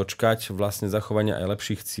môžeme dočkať vlastne zachovania aj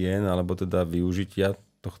lepších cien alebo teda využitia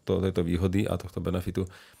tejto výhody a tohto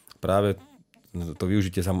benefitu. Práve to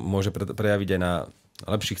využitie sa môže prejaviť aj na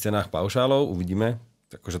lepších cenách paušálov, uvidíme.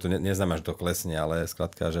 Akože to neznamená, že to klesne, ale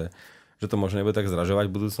skrátka, že to možno nebude tak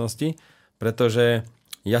zdražovať v budúcnosti. Pretože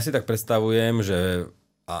ja si tak predstavujem, že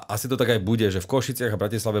a asi to tak aj bude, že v Košiciach a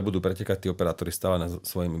Bratislave budú pretekať tí operátori stále na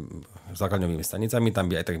svojimi základňovými stanicami, tam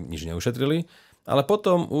by aj tak nič neušetrili. Ale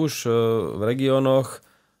potom už v regiónoch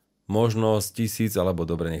možno z 1000 alebo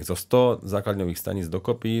dobre nech zo 100 základňových staníc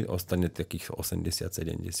dokopy ostane takých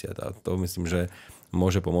 80-70. A to myslím, že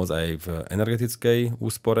môže pomôcť aj v energetickej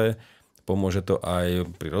úspore. Pomôže to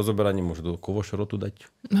aj pri rozoberaní, môžu do kovošrotu dať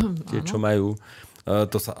tie, čo majú.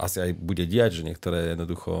 To sa asi aj bude diať, že niektoré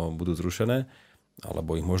jednoducho budú zrušené,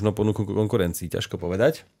 alebo ich možno ponúknu konkurencii, ťažko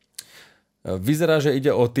povedať. Vyzerá, že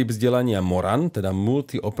ide o typ zdieľania MORAN, teda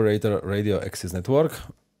Multi-Operator Radio Access Network.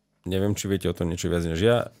 Neviem, či viete o tom niečo viac než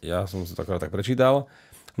ja. Ja som si to akorát tak prečítal.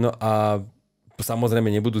 No a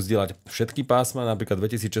samozrejme nebudú zdieľať všetky pásma, napríklad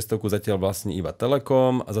 2600 zatiaľ vlastní iba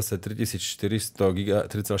Telekom a zase 3,4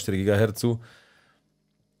 GHz,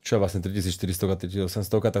 čo je vlastne 3400 a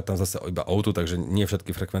 3800, tak tam zase iba O2, takže nie všetky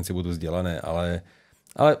frekvencie budú zdieľané, ale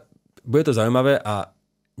bude to zaujímavé a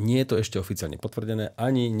nie je to ešte oficiálne potvrdené,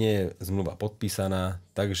 ani nie je zmluva podpísaná,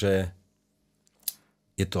 takže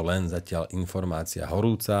je to len zatiaľ informácia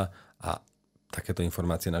horúca a takéto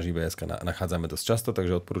informácie na ŽVS nachádzame dosť často,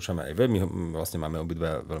 takže odporúčame aj my vlastne máme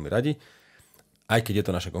obidva veľmi radi. Aj keď je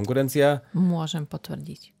to naša konkurencia. Môžem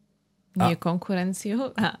potvrdiť. Nie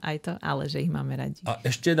konkurenciu, aj to, ale že ich máme radi. A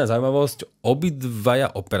ešte jedna zaujímavosť.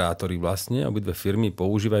 Obidvaja operátori vlastne, obidve firmy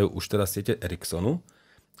používajú už teraz siete Ericssonu.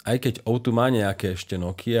 Aj keď O2 má nejaké ešte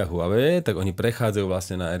Nokia a Huawei, tak oni prechádzajú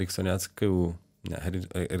vlastne na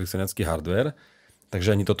ericssoniacký hardware.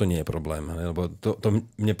 Takže ani toto nie je problém. Lebo to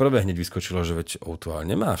mne prvé hneď vyskočilo, že veď O2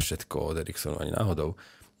 nemá všetko od Ericssonu ani náhodou.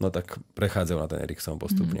 No tak prechádzajú na ten Ericsson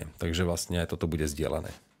postupne. Takže vlastne aj toto bude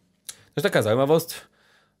zdieľané. Takže taká zaujímavosť.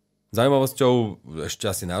 Zaujímavosťou, ešte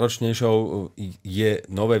asi náročnejšou, je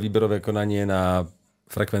nové výberové konanie na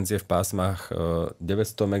frekvencie v pásmach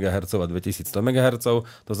 900 MHz a 2100 MHz.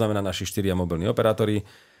 To znamená, naši 4 mobilní operátori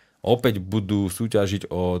opäť budú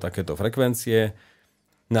súťažiť o takéto frekvencie.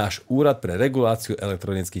 Náš úrad pre reguláciu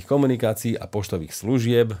elektronických komunikácií a poštových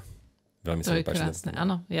služieb. Veľmi sa mi páči. To je krásne,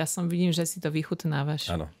 áno. Ja vidím, že si to vychutnávaš.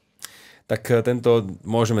 Áno. Tak tento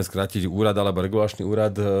môžeme skrátiť úrad, alebo regulačný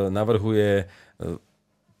úrad navrhuje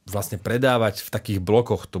vlastne predávať v takých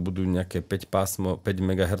blokoch, to budú nejaké 5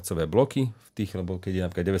 MHz bloky, v tých, lebo keď je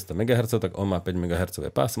napríklad 900 MHz, tak on má 5 MHz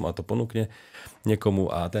pásmo a to ponúkne niekomu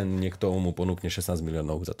a ten niekto mu ponúkne 16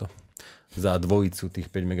 miliónov za to. Za dvojicu tých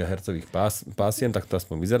 5 MHz pásiem, tak to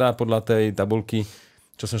aspoň vyzerá podľa tej tabulky,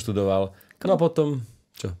 čo som študoval. No a potom,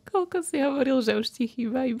 čo? Koľko si hovoril, že už ti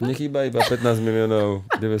chýba iba? Nechýba iba 15 miliónov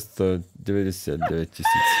 999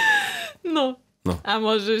 tisíc. No. A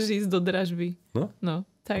môžeš ísť do dražby. No.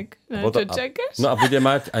 Tak, čo čakáš? No a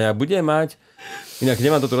ja budem mať, inak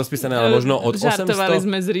nemám to tu rozpísané, ale možno od 800... Žartovali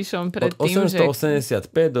sme s Ríšom predtým, že... Od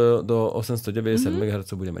 885 do 890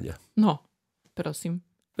 MHz budem mať ja. No, prosím.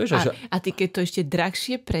 A ty keď to ešte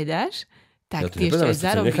drahšie predáš, tak ty ešte aj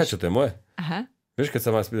zarobíš. Nechaj, čo to je moje. Aha. Vieš, keď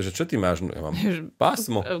sa ma spýta, že čo ty máš? No, ja mám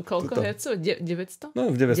pásmo. Koľko hercov? 900?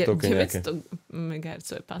 No, 900 nejaké. 900 MHz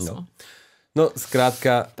je pásmo. No,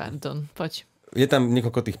 skrátka... Pardon, poď. Je tam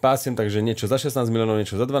niekoľko tých pásiem, takže niečo za 16 miliónov,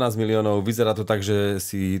 niečo za 12 miliónov. Vyzerá to tak, že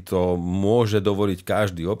si to môže dovoliť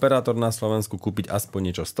každý operátor na Slovensku, kúpiť aspoň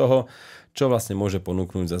niečo z toho, čo vlastne môže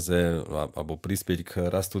ponúknuť zase, alebo prispieť k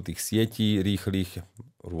rastu tých sietí rýchlych,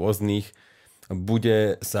 rôznych.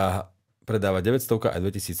 Bude sa predávať 900 aj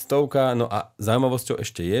 2100. No a zaujímavosťou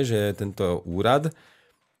ešte je, že tento úrad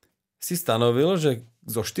si stanovil, že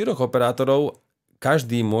zo 4 operátorov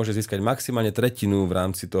každý môže získať maximálne tretinu v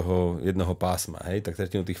rámci toho jednoho pásma, hej, tak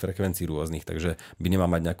tretinu tých frekvencií rôznych, takže by nemal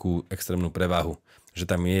mať nejakú extrémnu prevahu, že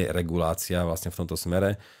tam je regulácia vlastne v tomto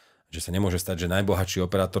smere, že sa nemôže stať, že najbohatší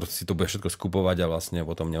operátor si to bude všetko skupovať a vlastne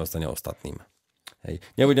potom neostane ostatným. Hej.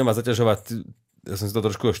 Nebudem vás zaťažovať, ja som si to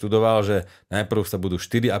trošku študoval, že najprv sa budú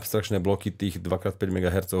 4 abstrakčné bloky tých 2x5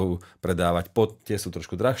 MHz predávať, tie sú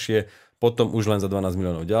trošku drahšie, potom už len za 12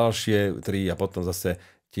 miliónov ďalšie, 3 a potom zase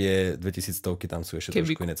tie 2100 tam sú ešte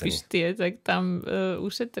trošku iné ceny. Keby kúpiš tie, tak tam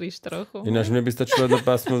ušetríš trochu. Ináč mne by stačilo jedno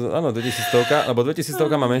pásmo, áno, 2100, lebo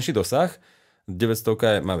 2100 má menší dosah,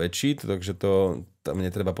 900 má väčší, takže to tam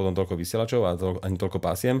netreba potom toľko vysielačov a ani toľko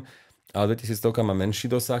pásiem, ale 2100 má menší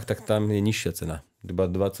dosah, tak tam je nižšia cena, iba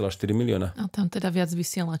 2,4 milióna. A tam teda viac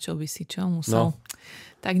vysielačov by si čo musel. No.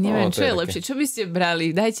 Tak neviem, čo je lepšie. Čo by ste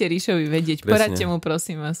brali? Dajte Ríšovi vedieť. Presne. Poradte mu,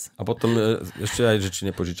 prosím vás. A potom ešte aj, že či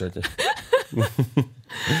nepožičate.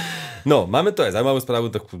 No, máme to aj zaujímavú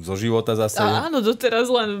správu zo života zase. Áno, doteraz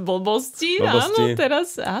len blbosti. Áno,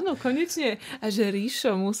 teraz, áno, konečne. A že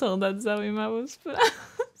Ríšo musel dať zaujímavú správu.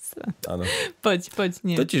 Áno. Poď,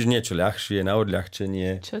 nie. Totiž niečo ľahšie, na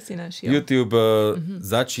odľahčenie. Čo si našiel? YouTube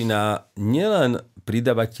začína nielen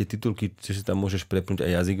pridávať tie titulky, že si tam môžeš prepnúť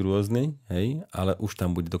aj jazyk rôzny, hej, ale už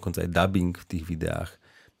tam bude dokonca aj dubbing v tých videách.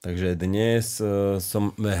 Takže dnes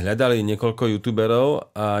sme hľadali niekoľko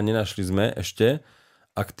youtuberov a nenašli sme ešte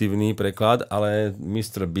aktívny preklad, ale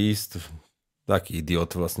Mr. Beast, taký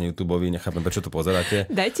idiot vlastne YouTubeový, nechápem, prečo to pozeráte.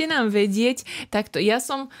 Dajte nám vedieť, takto, ja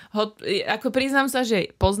som ho, ako priznám sa,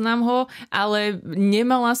 že poznám ho, ale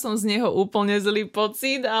nemala som z neho úplne zlý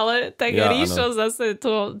pocit, ale tak ja, Ríšo zase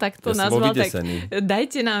to takto nazval, tak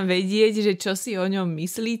dajte nám vedieť, že čo si o ňom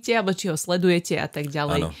myslíte, alebo či ho sledujete a tak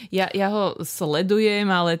ďalej. Ja ho sledujem,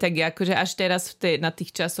 ale tak akože až teraz na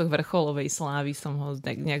tých časoch vrcholovej slávy som ho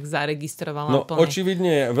nejak zaregistrovala. No úplne.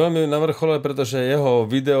 Očividne veľmi na vrchole, pretože jeho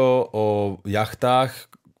video o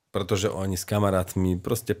jachtách, pretože oni s kamarátmi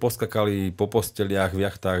proste poskakali po posteliach v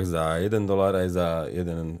jachtách za $1 aj za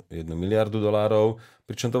 1 miliardu $,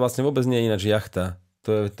 pričom to vlastne vôbec nie je ináč jachta.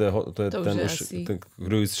 To je ten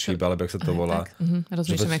cruise ship, alebo jak sa to volá.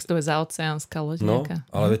 Rozmýšľam, jak to je za oceánska loď nejaká.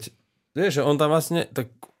 No, ale veď, vieš, že on tam vlastne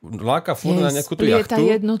tak láka furt na nejakú tú jachtu. Lieta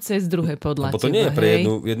jedno cez druhé podľa teba. To nie je pre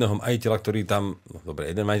jedného majiteľa, ktorý tam, dobre,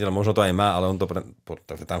 jeden majiteľ možno to aj má, ale on to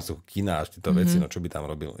tam sú kina až tieto veci, no čo by tam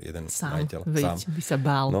robil jeden majiteľ. Sám by sa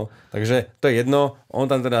bál. No, takže to je jedno, on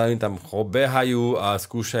tam teda tam behajú a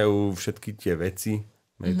skúšajú všetky tie veci.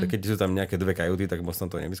 Keď sú tam nejaké dve kajuty, tak moc to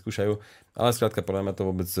nevyskúšajú. Ale skrátka, podľa mňa to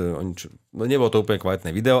vôbec, nebolo to úplne kvalitné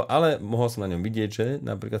video, ale mohol som na ňom vidieť, že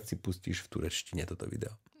napríklad si pustíš v turečtine toto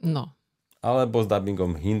video. No. Alebo s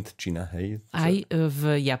dubbingom hindčina, hej. Aj v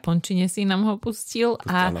japončine si nám ho pustil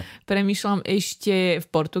a premýšľam ešte v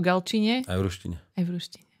portugalčine. Aj v ruštine. Aj v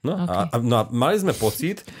ruštine. No, okay. a mali sme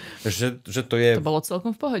pocit, že to je... To bolo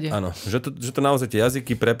celkom v pohode. Áno, že to naozaj tie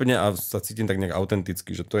jazyky prepne a sa cítim tak nejak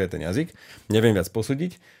autenticky, že to je ten jazyk. Neviem viac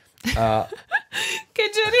posúdiť. A...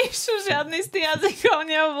 Keďže Ríšu žiadny z tých jazykov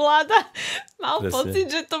neovláda, mal pocit,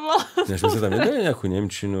 že to bolo... Než my sa tam nedali nejakú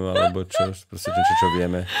nemčinu, alebo čo, proste čo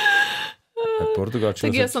vieme.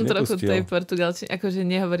 Tak ja som trochu tej portugalčine, akože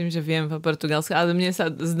nehovorím, že viem po portugalsku, ale mne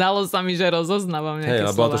zdalo sa mi, že rozoznávam nejaké slova. Hej,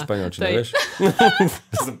 ale bola to španielčina, vieš?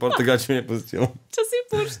 Ja som portugalčinu nepustil. Čo si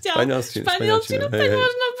púšťal? Španielčinu, tak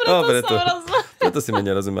možno preto som rozumela. Preto si mi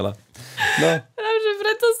nerozumela. No. Že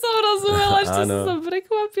preto som rozumela, ešte som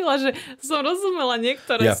prekvapila, že som rozumela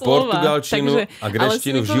niektoré slova. Ja portugalčinu a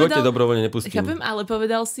greštinu v živote dobrovoľne nepustím. Chápem, ale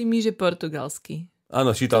povedal si mi, že portugalsky. Áno,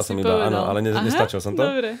 čítal som iba, áno, ale nestačil som to.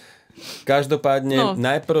 Dobre. Každopádne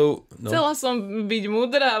najprv... Chcela som byť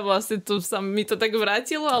múdra a vlastne mi to tak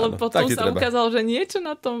vrátilo, ale potom sa ukázalo, že niečo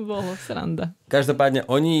na tom bolo sranda. Každopádne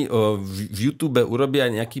oni v YouTube urobia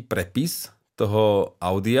nejaký prepis toho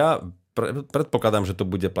audia. Predpokladám, že to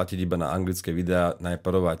bude platiť iba na anglické videá.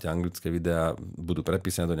 Najprv a tie anglické videá budú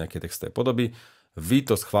prepísané do nejakej textovej podoby. Vy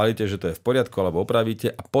to schválite, že to je v poriadku, alebo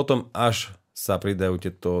opravíte a potom až sa pridajú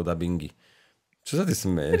tieto dubbingy. Čo sa ty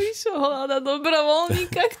smeješ? Ríšo hľada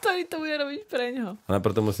dobrovoľníka, ktorý to bude robiť pre ňoho. A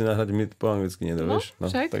preto musí nahrať po anglicky, nedovieš? No,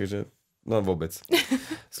 však. Takže No vôbec.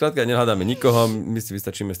 Skrátka, nehľadáme nikoho, my si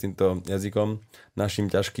vystačíme s týmto jazykom, našim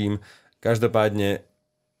ťažkým. Každopádne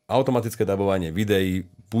automatické dabovanie videí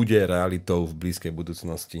bude realitou v blízkej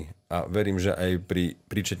budúcnosti. A verím, že aj pri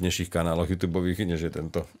príčetnejších kanáloch YouTubeových, než je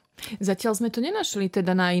tento. Zatiaľ sme to nenašli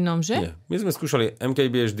teda na inom, že? Nie. My sme skúšali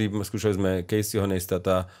MKBHD, skúšali sme Caseyho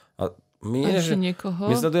Neistata a my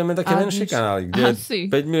sledujeme také menšie kanály, kde je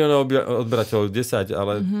 5 miliónov odberateľov, 10,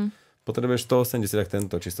 ale potrebuješ 180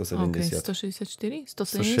 tento, či 170. Okay, 164?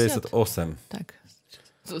 170? 168. Tak.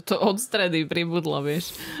 To od stredy pribudlo,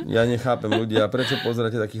 vieš. Ja nechápem ľudia, prečo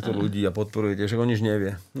pozeráte takýchto ľudí a podporujete, že on nič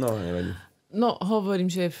nevie. No, nevadí. No,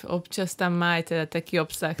 hovorím, že občas tam má aj teda taký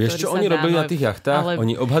obsah, vieš, ktorý čo oni robili na tých jachtách?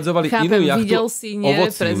 Oni obhadzovali chápem, inú jachtu videl si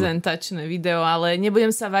neprezentačné video, ale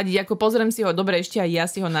nebudem sa vadiť, ako pozriem si ho, dobre, ešte aj ja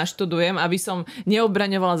si ho naštudujem, aby som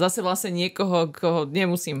neobraňovala zase vlastne niekoho, koho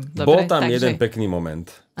nemusím. Dobre? Bol tam jeden pekný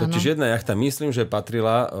moment. Totiž jedna jachta, myslím, že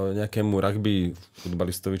patrila nejakému rugby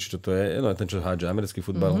futbalistovi, či čo to je, ten, čo hádže, americký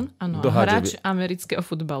futbal. Áno, hráč amerického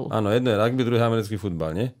futbalu. Áno, jedno je rugby, druhé americký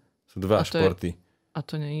futbal, nie? Sú dva športy. A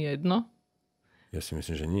to nie je jedno? Ja si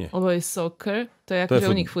myslím, že nie. Lebo je soccer, to je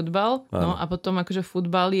akože u nich futbal, no a potom akože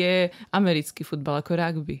futbal je americký futbal, ako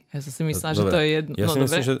rugby. Ja som si myslela, že to je jedno. Ja si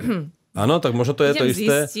myslím, že... Áno, tak možno to je to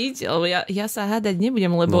isté. Zistiť, lebo ja sa hádať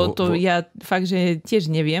nebudem, lebo ja fakt, že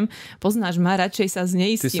tiež neviem. Poznáš ma, radšej sa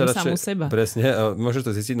zneistím samu seba. Presne, môžeš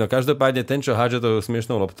to zistiť. No každopádne ten, čo hádže tou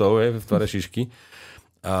smiešnou loptou v tvare šišky,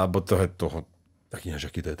 alebo toho, taký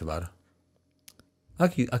aký to je tvar?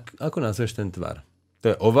 Ako nazveš ten tvar? To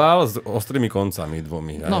je ovál s ostrými koncami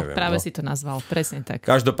dvomi. Ja neviem, práve si to nazval, presne tak.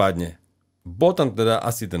 Každopádne, bol tam teda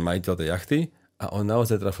asi ten majiteľ tej jachty a on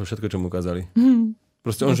naozaj trafil všetko, čo mu ukázali.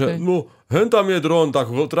 Proste on, že hen tam je dron, tak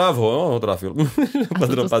tráv ho, ho trafil.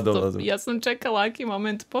 Ja som čakala, aký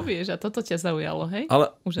moment povieš a toto ťa zaujalo, hej? Ale,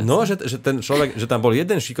 že ten človek, že tam bol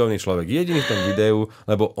jeden šikovný človek, jediný v tom videu,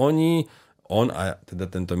 lebo on a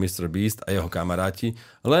teda tento Mr. Beast a jeho kamaráti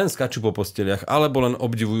len skačú po posteliach, alebo len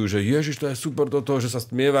obdivujú, že ježiš, to je super toto, že sa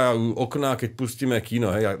stmievajú okná, keď pustíme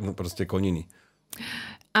kino, hej, proste koniny.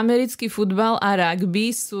 Americký futbal a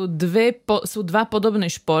rugby sú dva podobné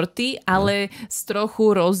športy, ale s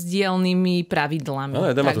trochu rozdielnymi pravidlami. No,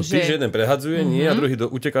 jeden má to týž, jeden prehadzuje, nie, a druhý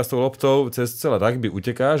uteká s tou loptou, cez celé rugby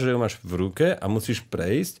uteká, že ju máš v ruke a musíš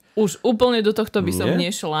prejsť. Už úplne do tohto by som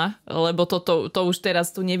nešla, lebo to už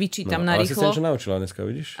teraz tu nevyčítam na rýchlo. Ale si sa niečo naučila dneska,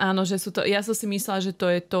 vidíš? Áno, že sú to, ja som si myslela, že to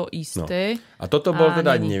je to isté. No. A toto bol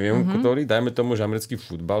teda, neviem, ktorý, dajme tomu, že americký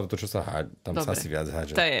futbal, to, čo sa hádže, tam sa asi viac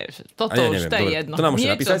hádže. To je jedno. To nám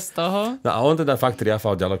môžete napísať. Z toho. No a on teda fakt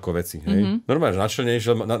triafal ďaleko veci. Hej? Normálne, že načelne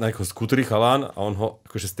išiel na nejakého skútri chalán a on ho,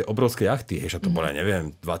 akože z tej obrovskej jachty, hej, že to bolo,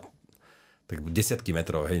 neviem, tak desiatky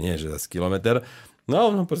metrov, hej, nie, že zase kilometr. No a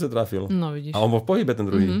on ho proste trafil. No, vidíš. A on bol v pohybe, ten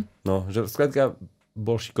druhý. No, že skrátka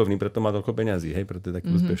bol šikovný, preto má toľko peňazí, hej, preto je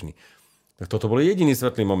taký úspešný. Tak toto bol jediný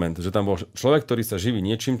svetlý moment, že tam bol človek, ktorý sa živí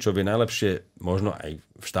niečím, čo vie najlepšie možno aj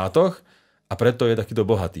v štátoch, a preto je takýto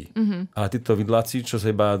bohatý. A títo vidláci, čo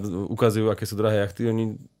sa iba ukazujú, aké sú drahé jachty,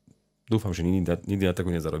 oni dúfam, že nikdy na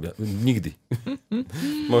takú nezarobia. Nikdy.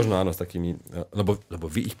 Možno áno s takými, lebo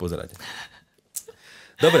vy ich pozeráte.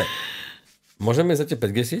 Dobre. Môžeme zatiaľ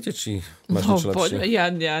 5G siete, či máš niečo lepšie?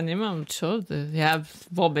 Ja nemám čo. Ja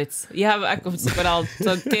vôbec. Ja ako si povedal,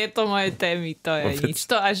 tieto moje témy, to je vôbec. Nič.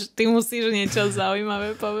 To až ty musíš niečo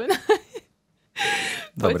zaujímavé povedať.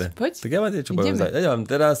 Dobre, poď. Tak ja vám niečo poviem.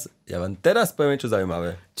 Ja vám teraz poviem niečo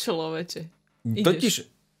zaujímavé. Človeče. Totiž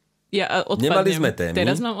ja odpadnem. Nemali sme témy.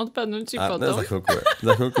 Teraz mám odpadnúť, či potom? No,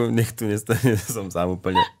 za chvíľku nech tu nestane, som sám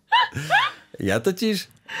úplne. Ja totiž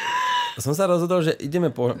som sa rozhodol, že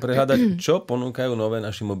ideme prehľadať, čo ponúkajú nové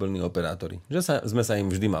naši mobilní operátori. Že sme sa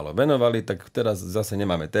im vždy málo venovali, tak teraz zase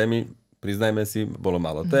nemáme témy. Priznajme si, bolo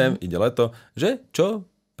málo tém, ide leto. Že čo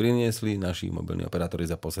priniesli naši mobilní operátori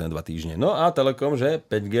za posledné 2 týždne. No a Telekom, že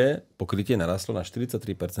 5G pokrytie narastlo na 43%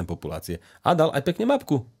 populácie. A dal aj pekne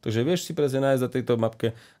mapku. Takže vieš si presne nájsť na tejto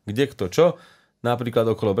mapke, kde kto čo.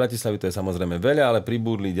 Napríklad okolo Bratislavy, to je samozrejme veľa, ale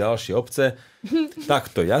pribudli ďalšie obce.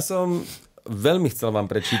 Takto, ja som veľmi chcel vám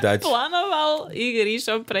prečítať. Plánoval ich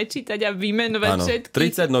Ríšo prečítať a vymenovať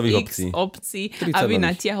všetkých 30 nových obcí, aby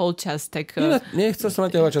natiahol čas. Tak... Nechcel som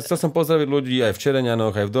natiahovať čas, chcel som pozdraviť ľudí aj v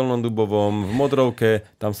Čereňanoch, aj v Dolnom Dubovom, v Modrovke,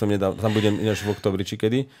 tam budem ináč v oktobri, či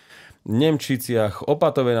kedy. V Nemčiciach,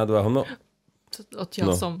 Opatove nad Váhom,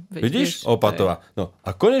 Odtiaľ som. Vidíš? Opatová. No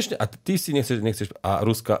a konečne, a ty si nechceš a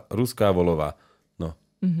Ruská Volová.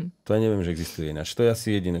 To ja neviem, že existuje ináč. To je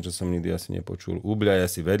asi jediné, čo som nikdy asi nepočul. Úbľa je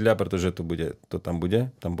asi vedľa, pretože tam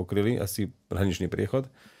pokryli asi hraničný priechod.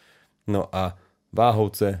 No a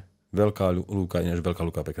Váhovce, Veľká lúka, ináč veľká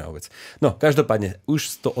lúka, pekná vec. No, každopádne,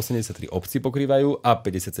 už 183 obcí pokrývajú a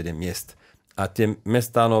 57 miest. A tie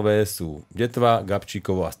mestá nové sú Detva,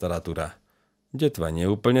 Gabčíkovo a Stará Turá. Detva nie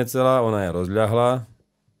je úplne celá, ona je rozľahlá.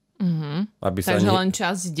 Takže len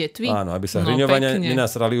časť Detvy? Áno, aby sa Hriňovania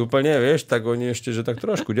nenasrali úplne, vieš, tak oni ešte, že tak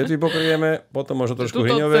trošku Detvy pokryjeme, potom možno trošku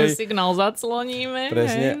Hriňovej. Tuto ten signál zacloníme.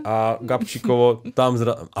 Presne, a Gabčíkovo tam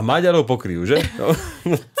a Maďarov pokryjú, že? No,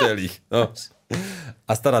 celých. No.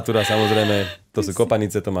 A Stará Turá, samozrejme, to sú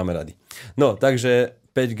kopanice, to máme radi. No, takže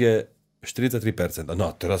 5G 43%. No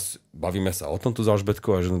a teraz bavíme sa o tomto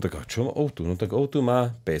zážbetku a že no tak čo má O2? No tak O2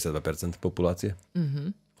 má 52% populácie.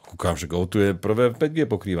 Kúkam, že O2 je prvé 5G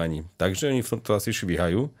pokrývaní. Takže oni v tomto asi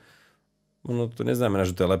švihajú. No to neznamená,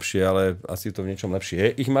 že to je lepšie, ale asi to v niečom lepšie je.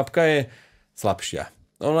 Ich mapka je slabšia.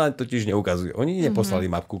 Ona totiž neukazuje. Oni neposlali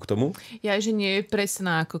mapku k tomu. Ja, že nie je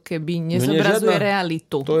presná, ako keby nezobrazuje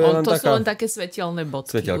realitu. To sú len také svetelné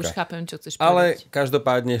bodky. Už chápem, čo chceš povedať. Ale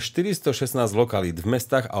každopádne 416 lokalít v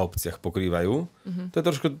mestách a obciach pokrývajú. To je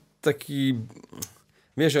trošku taký...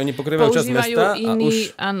 Vieš, že oni pokrývajú časť mesta a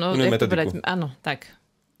už inú metodiku. Áno, tak.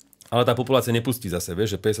 Ale tá populácia nepustí zase,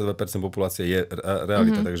 vieš, že 52% populácie je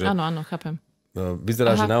realita. Takže áno, chápem.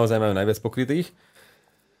 Vyzerá, že naozaj majú najviac pokrytých.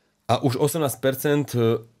 A už 18%,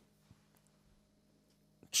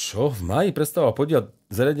 čo v máji predstavoval podiel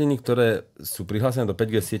zariadení, ktoré sú prihlásené do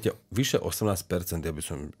 5G siete, vyše 18%. Ja by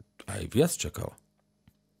som aj viac čakal.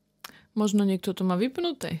 Možno niekto to má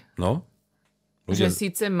vypnuté. No. Že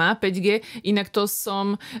síce má 5G, inak to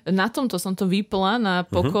na tomto som to vypla na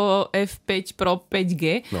Poco F5 Pro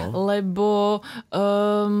 5G, lebo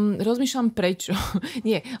rozmýšľam prečo.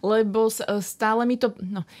 Nie, lebo stále mi to...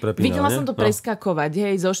 videla som to preskakovať,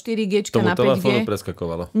 hej, zo 4G na 5G. Tomu telefónu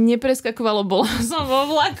preskakovalo. Nepreskakovalo, bola som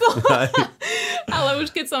vo vlaku. Ale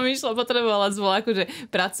už keď som išla, potrebovala z vlaku, že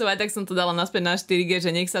pracovať, tak som to dala naspäť na 4G,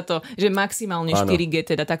 že nech sa to, že maximálne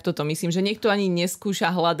 4G, teda takto to myslím, že niekto ani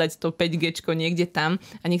neskúša hľadať to 5G niekde tam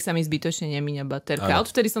a nech sa mi zbytočne nemíňa baterka. A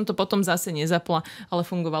odvtedy som to potom zase nezapla, ale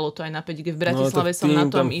fungovalo to aj na 5G. V Bratislave som na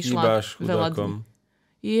tom išla veľa dní.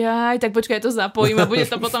 Jaj, tak počkaj, to zapojím a bude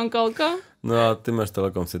to potom koľko? No a ty máš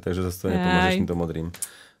Telekom si, takže zase to nepomôžeš týmto modrým.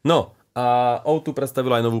 No, a O2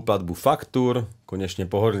 predstavila aj novú platbu faktúr. Konečne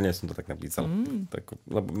pohodlne som to tak napísal. Tak,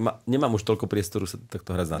 lebo nemám už toľko priestoru sa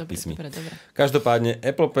takto hrať s nadpísmi. Dobre. Každopádne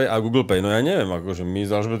Apple Pay a Google Pay, no ja neviem, akože my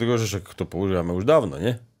záležíme, že to používame už dávno,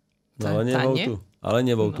 nie? No, ale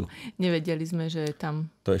nie v O2. Nevedeli sme, že je tam...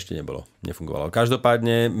 To ešte nebolo, nefungovalo.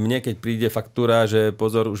 Každopádne, mne keď príde faktúra, že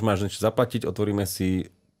pozor, už máš niečo zaplatiť, otvoríme si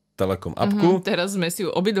Telekom appku. Teraz sme si ju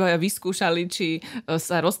obidvaja vyskúšali, či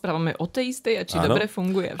sa rozprávame o tej istej a či dobre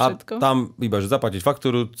funguje všetko. A tam iba, že zaplatiť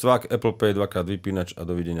faktúru, cvak, Apple Pay, 2x vypínač a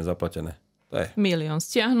dovidenia zaplatené. To je. 1 000 000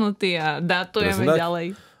 stiahnutý a dátujeme ďalej.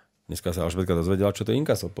 Dneska sa Alžbetka dozvedela, čo to je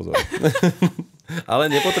inkaso, pozor. Ale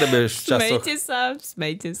nepotrebuješ v časoch...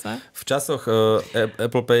 Smejte sa. V časoch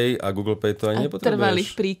Apple Pay a Google Pay to ani nepotrebuješ.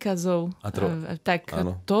 Trvalých príkazov. Tak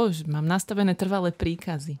to mám nastavené trvalé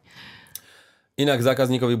príkazy. Inak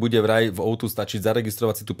zákazníkovi bude vraj v O2 stačiť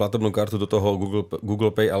zaregistrovať si tú platobnú kartu do toho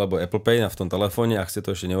Google Pay alebo Apple Pay v tom telefóne. Ak ste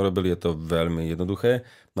to ešte neurobili, je to veľmi jednoduché.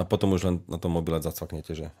 No a potom už len na tom mobile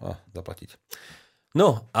zacvaknete, že zaplatiť.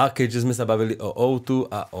 No a keďže sme sa bavili o O2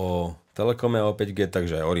 a o Telekome a o 5G,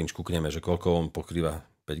 takže aj Orange kúkneme, že koľko on pokrýva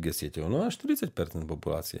 5G sieťou. No a 40%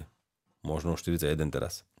 populácie. Možno 41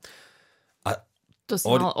 teraz. A to si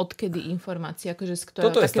mal odkedy informácie? Akože z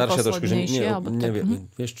ktorého toto je staršia trošku, že neviem,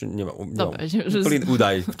 vieš čo, nemám úplný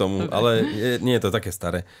údaj k tomu, ale nie je to také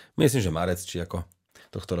staré. Myslím, že marec, či ako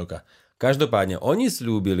tohto roka. Každopádne, oni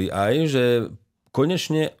slúbili aj, že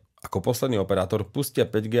konečne ako posledný operátor pustia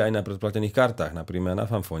 5G aj na predplatených kartách, napríklad na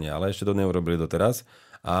Fanfóne, ale ešte to neurobili doteraz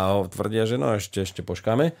a tvrdia, že no ešte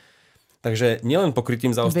počkáme. Takže nielen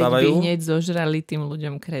pokrytím zaostávajú. Veď by hneď zožrali tým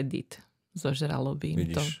ľuďom kredit. Zožralo by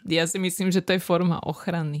im to. Ja si myslím, že to je forma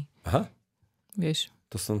ochrany. Aha. Vieš.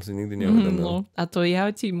 To som si nikdy neuvedomil. No, a to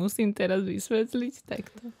ja ti musím teraz vysvetliť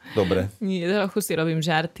takto. Dobre. Nie, trochu si robím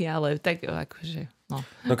žarty, ale tak akože...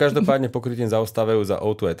 No každopádne pokrytím zaostávajú za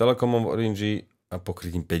O2 aj Telekomom, Orange a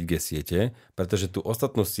pokrytím 5G siete, pretože tú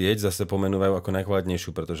ostatnú sieť zase pomenúvajú ako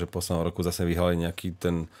najkvalitnejšiu, pretože v poslednom roku zase vyhrali nejaký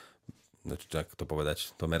ten, ako to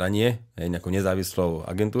povedať, to meranie, nejakou nezávislou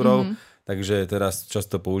agentúrou, takže teraz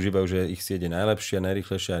často používajú, že ich sieť je najlepšia,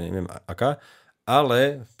 najrýchlejšia, neviem aká,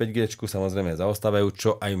 ale 5G samozrejme zaostávajú,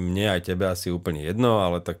 čo aj mne, aj tebe asi úplne jedno,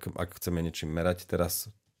 ale tak ak chceme niečím merať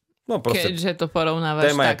teraz, no proste... Keďže to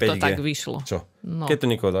porovnávaš, tak to tak vyšlo. Čo? No. Keď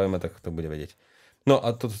to niekoho zaujíma, tak to bude vedieť. No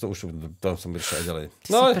a toto už, tam som vyšiel aj ďalej. Ty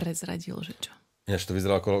si prezradil, že čo? Ináč to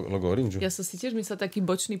vyzeralo ako logo Orangeu. Ja som si tiež myslel taký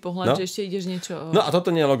bočný pohľad, že ešte ideš niečo... No a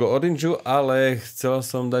toto nie je logo Orangeu, ale chcel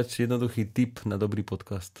som dať jednoduchý tip na dobrý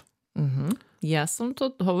podcast. Ja som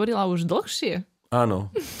to hovorila už dlhšie.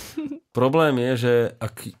 Áno. Problém je, že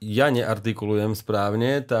ak ja neartikulujem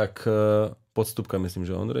správne, tak Podstupka, myslím,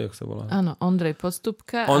 že Ondrej, ako sa volá? Áno, Ondrej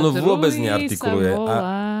Podstupka. On vôbec neartikuluje.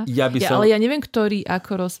 Ale ja neviem, ktorý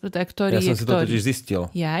ako ktorý ja som si to totiž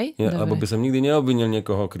zistil. Lebo by som nikdy neobvinil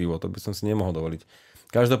niekoho krivo. To by som si nemohol dovoliť.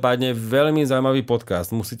 Každopádne veľmi zaujímavý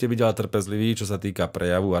podcast. Musíte byť ale trpezliví, čo sa týka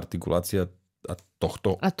prejavu, artikulácia a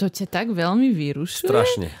tohto. A to ťa tak veľmi vyrušuje?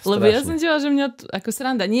 Strašne. Lebo ja som čela, že mňa ako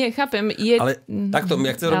sranda. Nie, chápem. Ale takto,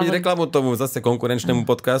 ja chcem robiť reklamu tomu zase konkurenčnému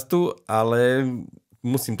podcastu, ale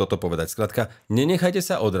musím toto povedať. Skladka, nenechajte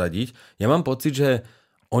sa odradiť. Ja mám pocit, že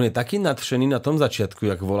on je taký nadšený na tom začiatku,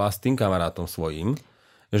 jak volá s tým kamarátom svojím,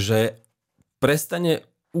 že prestane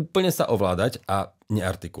úplne sa ovládať a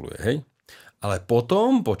neartikuluje, hej? Ale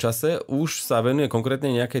potom, po čase, už sa venuje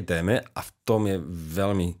konkrétne nejakej téme a v tom je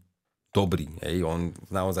veľmi dobrý. Hej? On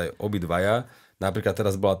naozaj obidvaja. Napríklad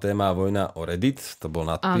teraz bola téma vojna o Reddit, to bol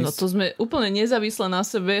nadpis. Áno, to sme úplne nezávisle na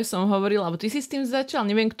sebe, som hovorila, alebo ty si s tým začal,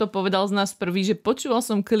 neviem, kto povedal z nás prvý, že počúval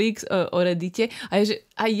som klik o Reddite a je, že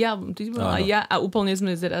aj ja a úplne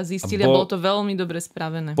sme zraz zistili a bolo to veľmi dobre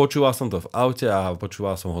spravené. Počúval som to v aute a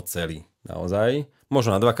počúval som ho celý, naozaj.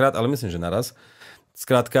 Možno na dvakrát, ale myslím, že naraz.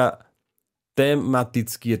 Skrátka,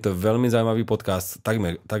 tematicky je to veľmi zaujímavý podcast,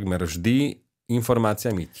 takmer vždy.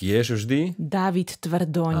 Informáciami tiež vždy. Dávid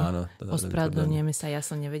Tvrdoň. Áno. Ospravedlňujeme sa, ja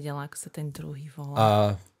som nevedela, ako sa ten druhý volá. A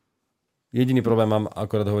jediný problém mám,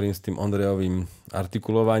 akorát hovorím s tým Ondrejovým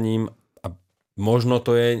artikulovaním a možno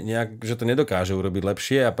to je nejak, že to nedokáže urobiť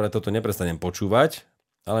lepšie a preto to neprestanem počúvať,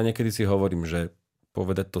 ale niekedy si hovorím, že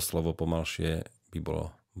povedať to slovo pomalšie by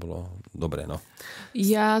bolo dobre, no.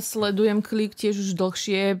 Ja sledujem klik tiež už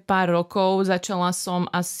dlhšie, pár rokov. Začala som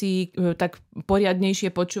asi tak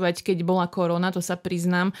poriadnejšie počúvať, keď bola korona, to sa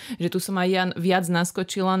priznám, že tu som aj ja viac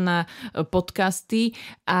naskočila na podcasty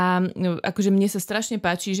a akože mne sa strašne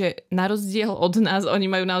páči, že na rozdiel od nás, oni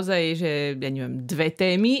majú naozaj, že ja neviem, 2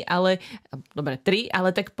 témy, ale dobre, 3,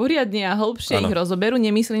 ale tak poriadne a hlbšie ich rozoberú.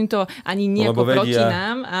 Nemyslím to ani nejako proti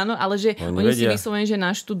nám, áno, ale že oni si vyslovene, že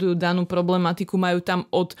naštudujú danú problematiku, majú tam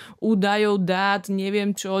od údajov, dát,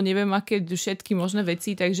 neviem čo, neviem aké všetky možné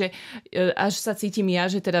veci, takže až sa cítim ja,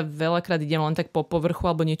 že teda veľakrát idem len tak po povrchu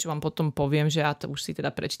alebo niečo vám potom poviem, že a to už si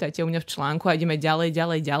teda prečítajte u mňa v článku a ideme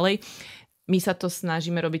ďalej. My sa to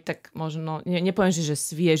snažíme robiť tak možno, nepoviem, že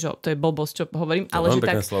sviežo, to je blbosť, čo hovorím, ale že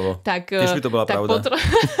tak tiež by to bola pravda.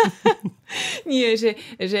 Nie, že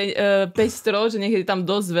pestro, že nech je tam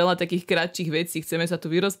dosť veľa takých kratších vecí. Chceme sa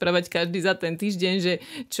tu vyrozprávať každý za ten týždeň, že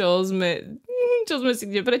čo sme si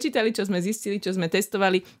kde prečítali, čo sme zistili, čo sme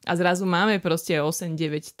testovali a zrazu máme proste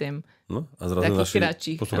 8-9 tém. No a zrazu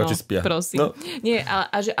naši posluchači spia. Prosím. No. Nie,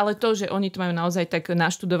 ale to, že oni to majú naozaj tak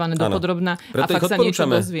naštudované dopodrobná a fakt sa niečo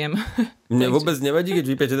dozviem. Mne vôbec nevadí, keď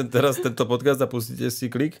vypiete teraz tento podcast a pustíte si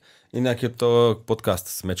klik. Inak je to podcast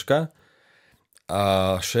Smečka.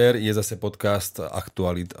 A Share je zase podcast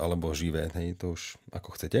aktualit alebo živé. Hej, to už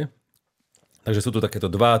ako chcete. Takže sú tu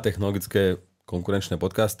takéto 2 technologické konkurenčné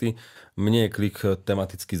podcasty. Mne je klik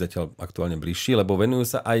tematicky zatiaľ aktuálne bližší, lebo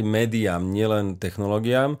venujú sa aj médiám, nielen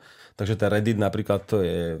technológiám. Takže tá Reddit napríklad to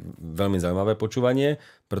je veľmi zaujímavé počúvanie,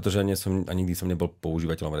 pretože nikdy som nebol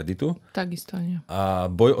používateľom Redditu. Takisto nie. A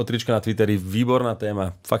boj o trička na Twitteri, výborná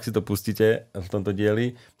téma. Fakt si to pustíte v tomto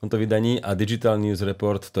dieli, v tomto vydaní a Digital News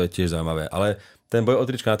Report, to je tiež zaujímavé. Ale ten boj o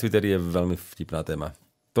trička na Twitteri je veľmi vtipná téma.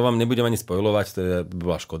 To vám nebudem ani spoilovať, to by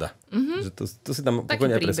bola škoda. Že to si tam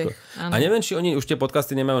pokojne aj presko. A neviem, či oni už tie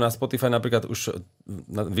podcasty nemajú na Spotify napríklad už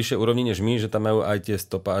na vyššej úrovni než my, že tam majú aj tie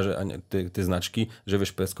stopáže a tie značky, že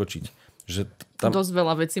vieš preskočiť. Že tam... Dosť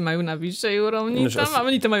veľa vecí majú na vyššej úrovni. A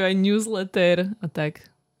oni tam majú aj newsletter a tak.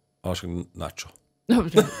 Ale však na čo?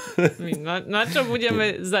 Dobre. Na čo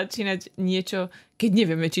budeme začínať niečo, keď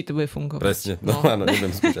nevieme, či to bude fungovať. Presne. No áno,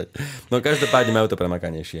 nebudem skúšať. No každopádne majú to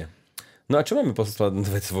premakanejšie. No a čo máme poslednú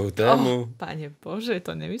svoju tému? Pane Bože,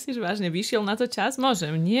 to nemyslíš vážne? Vyšiel na to čas?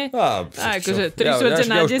 Môžem, nie? Akože 3/4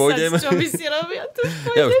 na 10, čo by si robia?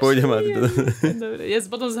 Ja už pôjdem. Dobre, ja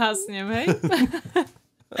potom zhasnem, hej?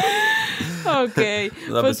 OK.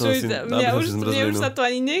 Počuj, mne už sa to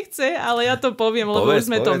ani nechce, ale ja to poviem, lebo už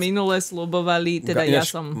sme to minule slubovali. Teda ja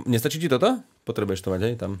som... Nestačí ti toto? Potrebuješ to mať,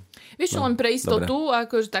 hej, tam. Vieš čo, len pre istotu,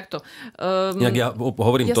 akože takto. Ja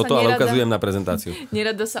hovorím toto, ale ukazujem na prezentáciu.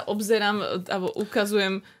 Nerada sa obzerám, alebo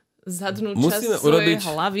ukazujem zadnú časť svojej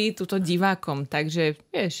hlavy túto divákom, takže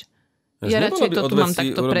vieš. Ja radšej to tu mám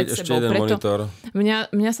takto pred sebou. Preto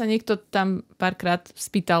mňa sa niekto tam párkrát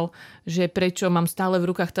spýtal, že prečo mám stále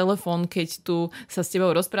v rukách telefón, keď tu sa s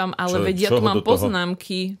tebou rozprávam, ale veď ja tu mám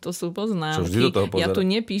poznámky. To sú poznámky. Ja tu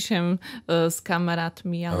nepíšem s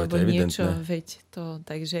kamarátmi alebo niečo. Veď to,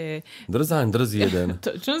 takže... Drzáň, drzí jeden.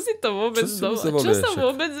 Čo si to vôbec... Čo sa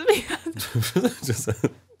vôbec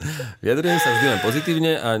vyjadrujem sa vždy len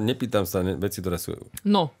pozitívne a nepýtam sa veci, ktoré sú...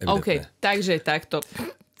 No, OK. Takže takto.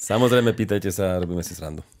 Samozrejme, pýtajte sa a robíme si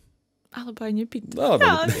srandu. Alebo aj nepýtajte.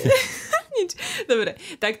 Nič. Dobre,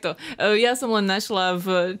 takto. Ja som len našla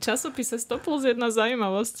v časopise 100+1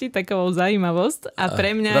 zaujímavosti, takovou zaujímavosť a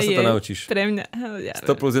pre mňa je... to naučíš. Pre mňa,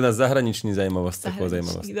 100+1 zahraničný zaujímavosť.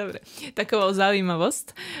 Dobre, takovou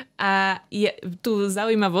zaujímavosť. A tú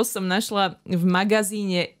zaujímavosť som našla v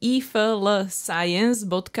magazíne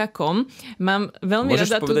iflscience.com. Mám veľmi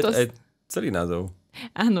rada túto... Môžeš povedať aj celý názov.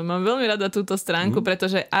 Áno, mám veľmi rada túto stránku,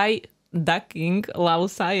 pretože aj Ducking Love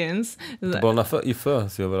Science... To bolo na F,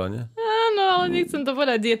 si hovorila, nie? Áno, ale nechcem to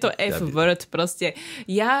povedať, je to F-word proste.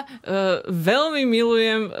 Ja veľmi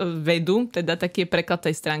milujem vedu, teda taký je preklad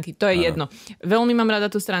tej stránky, to je jedno. Veľmi mám rada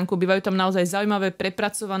tú stránku, bývajú tam naozaj zaujímavé,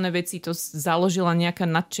 prepracované veci, to založila nejaká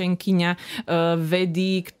nadšenkyňa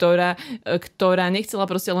vedy, ktorá nechcela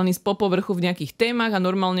proste len ísť po povrchu v nejakých témach a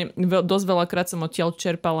normálne dosť veľakrát som odtiaľ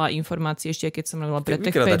čerpala informácie, ešte keď som robila pre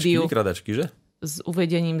Techpédiu. Vykradačky, že? S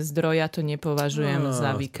uvedením zdroja to nepovažujem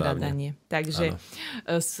za vykradanie. Takže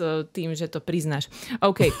s tým, že to priznáš.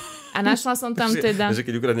 OK. A našla som tam teda... Že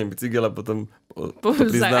keď ukradnem bicykel a potom to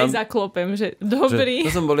priznám... Aj zaklopem, že dobrý. Že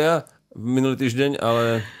to som bol ja minulý týždeň,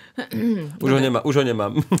 ale už ho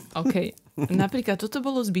nemám. OK. Napríklad toto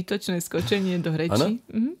bolo zbytočné skočenie do reči.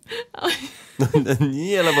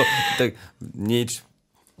 Nie, lebo tak nič...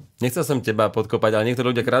 Nechcel som teba podkopať, ale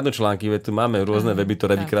niektorí ľudia krádnu články, veď tu máme rôzne weby,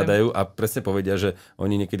 ktoré vykradajú a presne povedia, že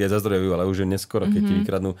oni niekedy aj zazdrojujú, ale už je neskoro, keď ti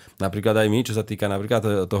vykradnú. Napríklad aj my, čo sa týka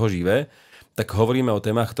napríklad toho živé, tak hovoríme o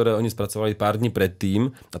témach, ktoré oni spracovali pár dní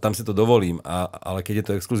predtým a tam si to dovolím. Ale keď je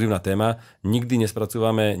to exkluzívna téma, nikdy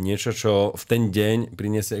nespracúvame niečo, čo v ten deň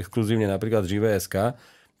priniesie exkluzívne napríklad živé.sk,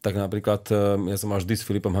 tak napríklad ja som mal vždy s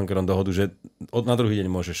Filipom Hankerom dohodu, že na druhý deň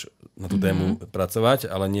môžeš na tú tému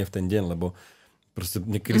pracovať, ale nie v ten deň, lebo proste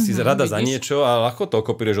niekedy si rada za niečo a ľahko to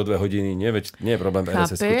kopíruješ o 2 hodiny. Nie je problém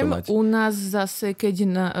RSS-ku to mať. U nás zase, keď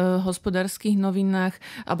na hospodárskych novinách,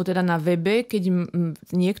 alebo teda na webe, keď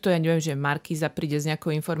niekto, ja neviem, že Markíza príde s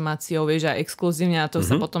nejakou informáciou, vieš, a exkluzívne a to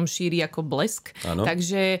sa potom šíri ako blesk. Ano.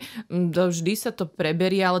 Takže vždy sa to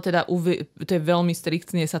preberie, ale teda to je veľmi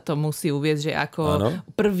striktne sa to musí uviesť, že ako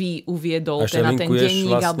prvý uviedol teda ten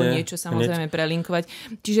denník vlastne, alebo niečo samozrejme prelinkovať.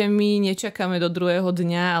 Čiže my nečakáme do druhého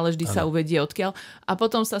dňa, ale vždy sa uvedie odkiaľ. A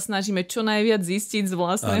potom sa snažíme čo najviac zistiť z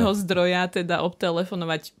vlastného zdroja, teda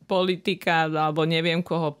obtelefonovať politika alebo neviem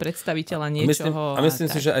koho, predstaviteľa niečoho. Myslím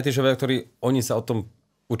si, že aj tí ktorí oni sa o tom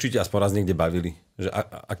určite aspoň raz niekde bavili. Že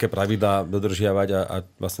aké pravidlá dodržiavať a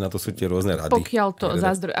vlastne na to sú tie rôzne rady. Pokiaľ to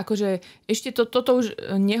zázdroj, akože ešte toto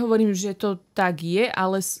už nehovorím, že to tak je,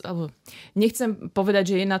 ale nechcem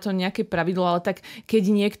povedať, že je na to nejaké pravidlo, ale tak keď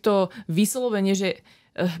niekto vyslovene, že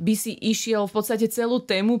by si išiel v podstate celú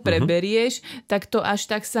tému preberieš, tak to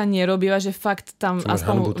až tak sa nerobí, že fakt tam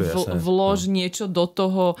aspoň vlož niečo do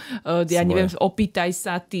toho, ja neviem, opýtaj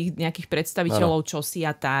sa tých nejakých predstaviteľov, čo si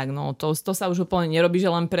a tak. No, to sa už úplne nerobí,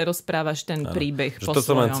 že len prerozprávaš ten príbeh po svojom. To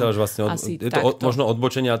som len chcel, že vlastne je to možno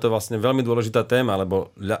odbočenie, ale to je vlastne veľmi dôležitá téma,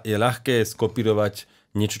 lebo je ľahké skopírovať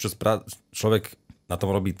niečo, čo človek na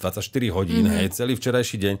tom robí 24 hodín, celý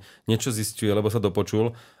včerajší deň, niečo zisťuje, lebo sa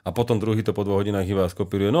dopočul a potom druhý to po 2 hodinách iba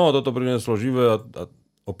skopíruje. No, toto prinieslo živé a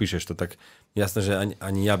opíšeš to. Tak jasné, že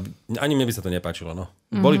ani mne by sa to nepáčilo. No.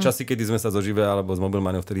 Boli časy, kedy sme sa zo živé alebo z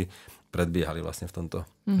Mobilmaniou vtedy predbiehali vlastne v tomto.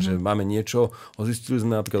 Že máme niečo, zistili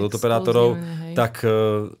sme napríklad od operátorov, tak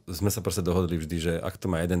sme sa proste dohodli vždy, že ak to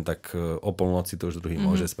má jeden, tak o polnoci to už druhý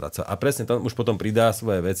môže spracovať. A presne tam už potom pridá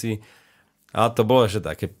svoje veci. A to bolo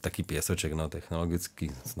ešte taký piesoček, no,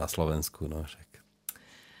 technologický na Slovensku, no, však.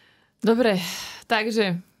 Dobre,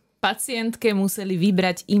 takže pacientke museli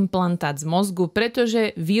vybrať implantát z mozgu,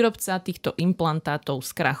 pretože výrobca týchto implantátov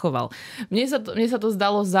skrachoval. Mne sa to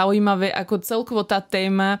zdalo zaujímavé, ako celkovo tá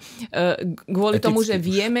téma, kvôli tomu, že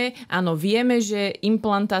vieme, že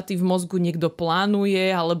implantáty v mozgu niekto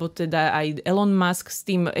plánuje, alebo teda aj Elon Musk s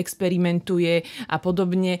tým experimentuje a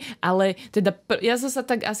podobne, ale teda ja som sa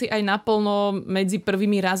tak asi aj naplno medzi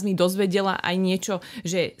prvými razmi dozvedela aj niečo,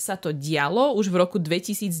 že sa to dialo už v roku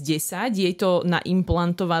 2010, jej to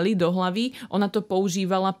naimplantovali dali do hlavy. Ona to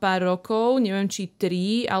používala pár rokov, neviem či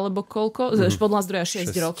 3 alebo koľko, podľa zdroja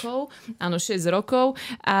 6 rokov. Áno, 6 rokov.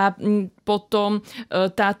 A potom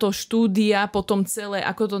táto štúdia, potom celé,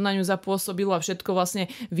 ako to na ňu zapôsobilo a všetko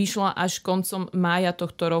vlastne vyšla až koncom mája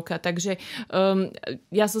tohto roka. Takže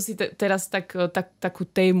ja som si teraz takú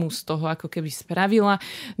tému z toho ako keby spravila.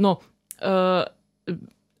 No,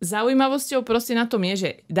 zaujímavosťou proste na tom je, že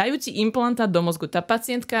dajú ti implantát do mozgu. Tá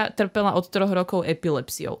pacientka trpela od 3 rokov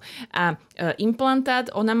epilepsiou. A implantát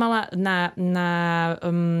ona mala na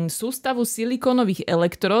sústavu silikónových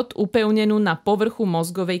elektród upevnenú na povrchu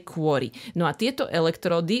mozgovej kôry. No a tieto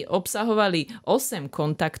elektródy obsahovali 8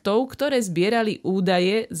 kontaktov, ktoré zbierali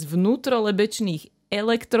údaje z vnútrolebečných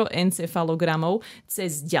elektroencefalogramov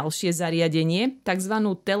cez ďalšie zariadenie, tzv.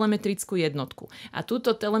 Telemetrickú jednotku. A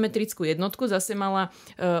túto telemetrickú jednotku zase mala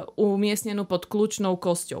umiestnenú pod kľúčnou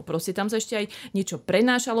kosťou. Proste tam sa ešte aj niečo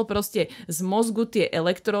prenášalo proste z mozgu tie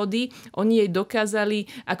elektródy. Oni jej dokázali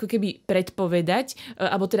ako keby predpovedať,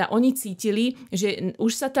 alebo teda oni cítili, že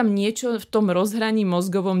už sa tam niečo v tom rozhraní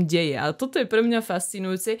mozgovom deje. A toto je pre mňa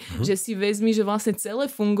fascinujúce, že si vezmi, že vlastne celé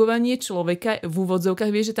fungovanie človeka v úvodzovkách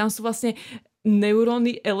vie, že tam sú vlastne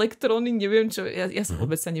neuróny, elektróny, neviem čo, ja sa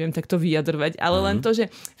vôbec sa neviem takto vyjadrovať, ale len to,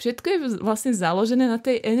 že všetko je vlastne založené na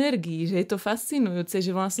tej energii, že je to fascinujúce,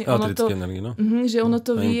 že vlastne ono to, že ono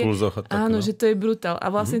to vie, áno, že to je brutál.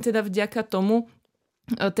 A vlastne teda vďaka tomu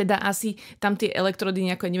teda asi tam tie elektrody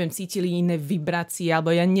nejako, neviem, cítili iné vibrácie,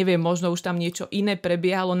 alebo ja neviem, možno už tam niečo iné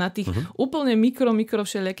prebiehalo na tých úplne mikro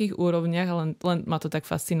všelijakých úrovniach, len ma to tak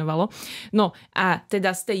fascinovalo. No a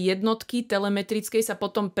teda z tej jednotky telemetrickej sa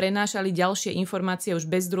potom prenášali ďalšie informácie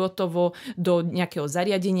už bezdrôtovo do nejakého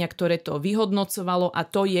zariadenia, ktoré to vyhodnocovalo a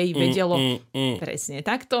to jej vedelo presne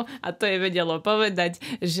takto a to jej vedelo povedať,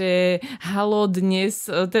 že halo, dnes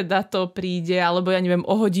teda to príde, alebo ja neviem,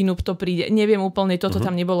 o hodinu to príde, neviem úplne toto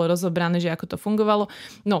tam nebolo rozobrané, že ako to fungovalo.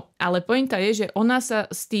 No, ale pointa je, že ona sa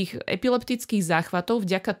z tých epileptických záchvatov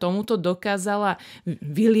vďaka tomuto dokázala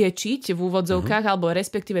vyliečiť v úvodzovkách, alebo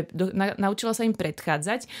respektíve naučila sa im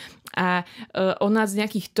predchádzať a ona z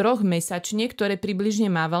nejakých 3 mesačne, ktoré približne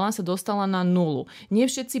mávala, sa dostala na 0. Nie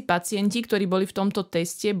všetci pacienti, ktorí boli v tomto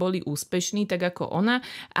teste, boli úspešní, tak ako ona,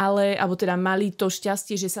 alebo teda mali to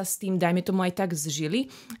šťastie, že sa s tým, dajme tomu, aj tak zžili,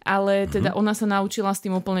 ale teda ona sa naučila s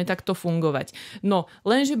tým úplne takto fungovať. No,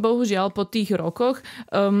 lenže bohužiaľ po tých rokoch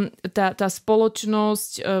tá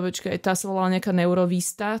spoločnosť, tá sa volala nejaká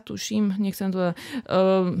neurovista, tuším, nechcem to...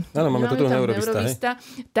 Áno, máme tu neurovista,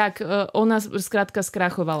 tak ona skrátka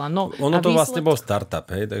skrachovala. No, ono to vlastne bol startup,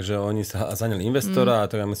 hej, takže oni sa zaňali investora a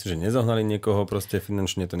to ja myslím, že nezohnali niekoho, proste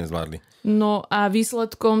finančne to nezvládli. No a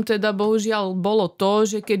výsledkom teda bohužiaľ bolo to,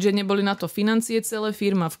 že keďže neboli na to financie, celé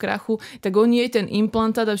firma v krachu, tak oni jej ten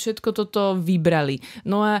implantát a všetko toto vybrali.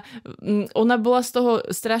 No a ona bola z toho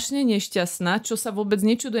strašne nešťastná, čo sa vôbec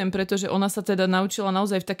nečudujem, pretože ona sa teda naučila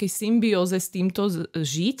naozaj v takej symbióze s týmto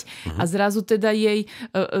žiť a zrazu teda jej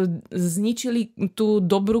zničili tú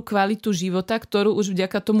dobrú kvalitu života, ktorú už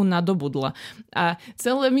vďaka tomu nadobudla. A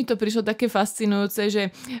celé mi to prišlo také fascinujúce, že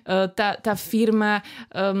tá firma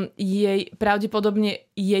jej pravdepodobne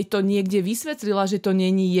jej to niekde vysvetlila, že to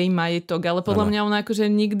není jej majetok, ale podľa mňa ona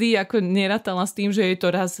akože nikdy ako nerátala s tým, že jej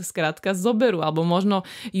to raz skrátka zoberú, alebo možno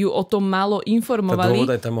ju o tom málo informovali.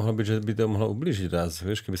 Tá dôvod aj tam mohlo byť, že by to mohlo ublížiť raz,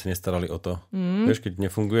 vieš, keby sa nestarali o to. Vieš, keď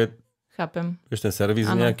nefunguje vieš, ten servis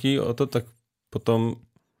nejaký o to, tak potom...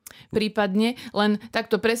 Prípadne, len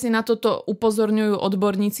takto presne na toto upozorňujú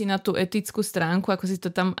odborníci na tú etickú stránku, ako si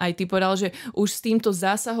to tam aj ty povedal, že už s týmto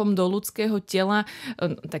zásahom do ľudského tela,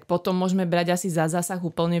 tak potom môžeme brať asi za zásah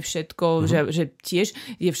úplne všetko, že tiež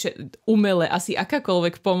je umelé, asi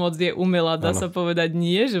akákoľvek pomoc je umelá, dá sa povedať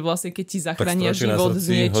nie, že vlastne keď ti zachránia život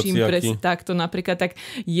s niečím, presne takto napríklad, tak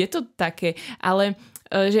je to také, ale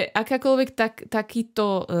že akákoľvek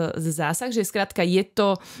takýto zásah, že skrátka je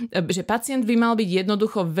to, že pacient by mal byť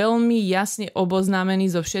jednoducho veľmi jasne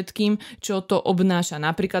oboznámený so všetkým, čo to obnáša.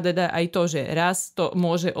 Napríklad teda aj to, že raz to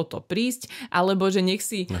môže o to prísť, alebo že nech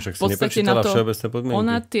si v podstate na to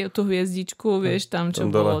ona tú hviezdičku, vieš, tam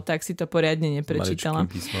čo bolo, tak si to poriadne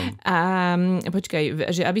neprečítala. A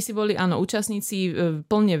počkaj, že aby si boli, áno, účastníci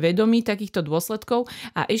plne vedomí takýchto dôsledkov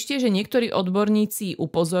a ešte, že niektorí odborníci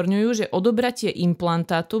upozorňujú, že odobratie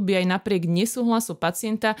implantátu by aj napriek nesúhlasu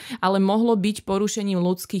pacienta, ale mohlo byť porušením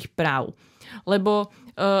ľudských práv. Lebo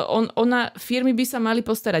firmy by sa mali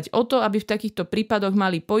postarať o to, aby v takýchto prípadoch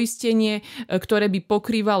mali poistenie, ktoré by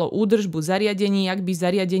pokrývalo údržbu zariadení, ak by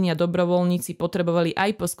zariadenia dobrovoľníci potrebovali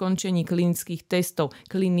aj po skončení klinických testov.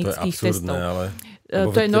 To je absurdné, ale...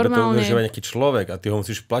 to je normálne. To užíva nejaký človek a ty ho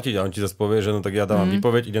musíš platiť a on ti zase povie, že no tak ja dávam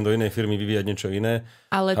výpoveď, idem do inej firmy vyvíjať niečo iné.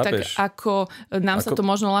 Ale chápeš? Tak ako nám sa to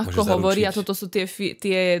možno ľahko hovorí a toto sú tie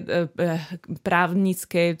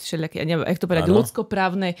právnické, všelijaké, neviem, jak to povedať,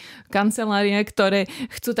 ľudskoprávne kancelárie, ktoré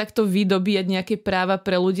chcú takto vydobíjať nejaké práva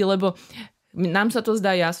pre ľudí, lebo nám sa to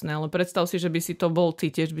zdá jasné, ale predstav si, že by si to bol,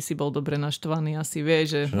 ty tiež by si bol dobre naštvaný, asi vieš,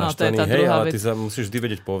 že no, to je tá druhá vec. Ale ty sa musíš vždy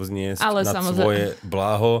vedieť povzniesť nad svoje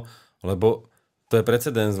bláho, lebo to je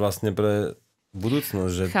precedens vlastne pre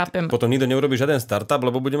budúcnosť, že potom nikto neurobí žiaden startup,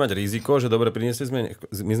 lebo bude mať riziko, že dobre,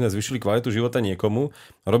 my sme zvyšili kvalitu života niekomu,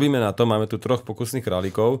 robíme na to, máme tu 3 pokusných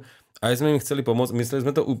králikov, aj sme im chceli pomôcť, mysleli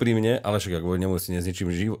sme to úprimne, ale však ak nemusí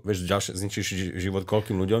nezničím život, zničíš život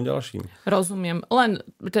koľkým ľuďom ďalším. Rozumiem, len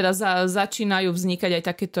teda začínajú vznikať aj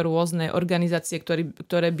takéto rôzne organizácie,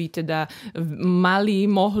 ktoré by teda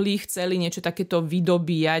mohli, chceli niečo takéto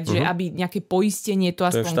vydobíjať, že aby nejaké poistenie to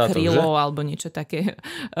aspoň krylo, alebo niečo také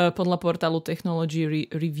podľa portálu Technology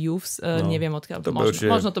Reviews, neviem odkiaľ,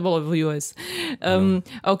 možno to bolo v US.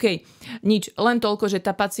 OK, nič, len toľko, že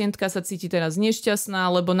tá pacientka sa cíti teraz nešťastná,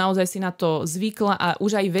 lebo naozaj si na to zvykla a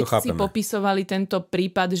už aj vedci popisovali tento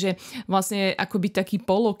prípad, že vlastne akoby taký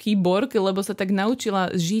polo-kyborg, lebo sa tak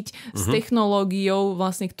naučila žiť s technológiou,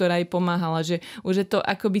 vlastne, ktorá jej pomáhala, že už je to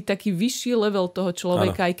akoby taký vyšší level toho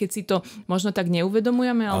človeka, aj keď si to možno tak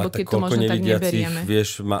neuvedomujeme, alebo keď to možno tak neberieme.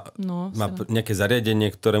 Vieš, má nejaké zariadenie,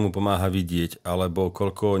 ktoré mu pomáha vidieť, alebo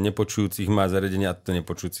koľko nepočujúcich má zariadenie, a to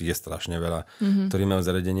nepočujúcich je strašne veľa, ktorí majú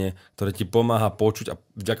zariadenie, ktoré ti pomáha počuť a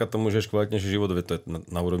vďaka tomu, že je kvalitnejší život, to je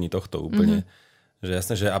na úrovni tohto úplne. Že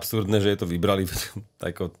jasné, že je absurdné, že je to vybrali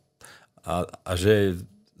a že je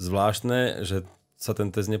zvláštne, že sa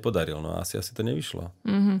ten test nepodaril. No asi to nevyšlo.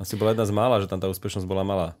 Asi bola jedna z mála, že tam tá úspešnosť bola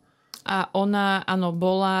malá. A ona,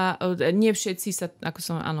 bola, nie všetci sa, ako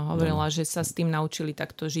som hovorila, že sa s tým naučili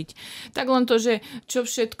takto žiť. Tak len to, že čo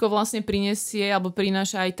všetko vlastne prinesie, alebo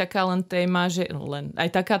prináša aj taká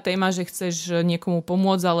téma, že chceš niekomu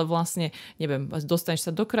pomôcť, ale vlastne, neviem, dostaneš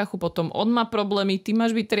sa do krachu, potom on má problémy, ty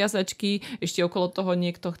máš byť triasačky, ešte okolo toho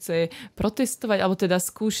niekto chce protestovať, alebo teda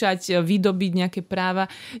skúšať vydobiť nejaké práva.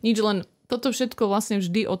 Nič, len toto všetko vlastne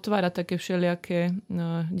vždy otvára také všelijaké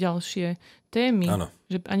ďalšie témy. Áno.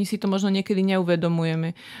 Že ani si to možno niekedy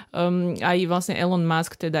neuvedomujeme. Aj vlastne Elon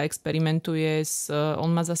Musk teda experimentuje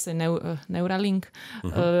on má zase Neuralink,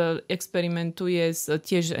 experimentuje s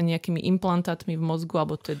tiež nejakými implantátmi v mozgu,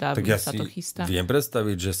 alebo teda tak sa to chystá. Viem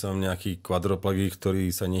predstaviť, že som nejaký kvadroplegik,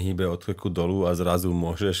 ktorý sa nehýbe od krku dolu a zrazu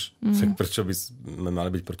môžeš. Tak prečo by sme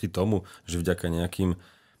mali byť proti tomu, že vďaka nejakým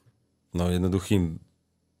jednoduchým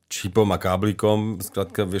čipom a káblikom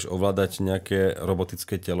skrátka vieš ovládať nejaké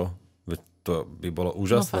robotické telo. Veď to by bolo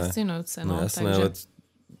úžasné. Fascinujúce. Jasné, takže...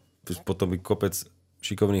 ale potom by kopec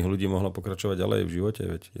šikovných ľudí mohlo pokračovať ďalej v živote,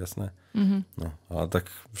 veď jasné. Ale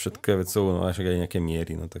tak všetké veci sú aj nejaké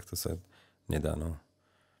miery, tak to sa nedá.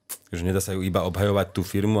 Takže nedá sa ju iba obhajovať tú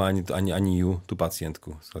firmu, ani ju, tú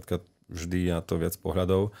pacientku. Skrátka vždy na to viac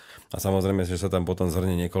pohľadov. A samozrejme, že sa tam potom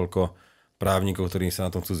zhrnie niekoľko právnikov, ktorí sa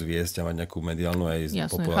na tom chcú zviesť a mať nejakú mediálnu aj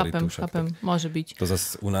popularitu. Chápem, môže byť. To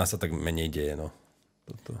zase u nás sa tak menej deje,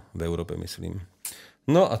 Toto v Európe myslím.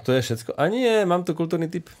 No a to je všetko. A nie, mám tu kultúrny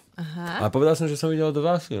tip. Aha. A povedal som, že som videl 2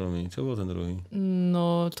 filmy. Čo bol ten druhý?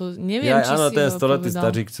 No, to neviem, či si ten stoletý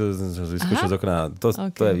stačík, čo vyskúšal z okna.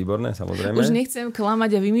 To je výborné, samozrejme. Už nechcem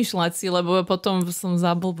klamať a vymýšľať si, lebo potom som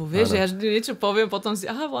za blbu. Vieš, ja niečo poviem, potom si,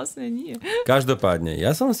 vlastne nie. Každopádne,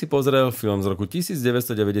 ja som si pozrel film z roku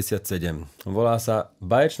 1997. Volá sa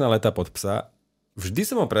Baječná leta pod psa. Vždy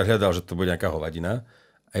som ho prehľadal, že to bude nejaká hovadina.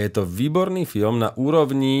 A je to výborný film na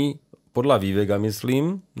úrovni podľa Vývega,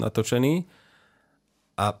 myslím, natočený.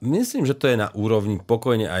 A myslím, že to je na úrovni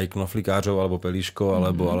pokojne aj Knoflikáčov, alebo Pelíškov,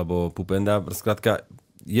 alebo Pupenda. Skrátka,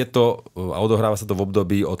 je to, a odohráva sa to v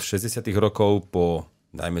období od 60. rokov po,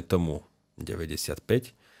 dajme tomu,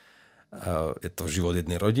 95. Je to život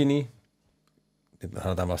jednej rodiny.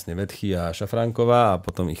 Hrá tam vlastne Vetchy a Šafránková a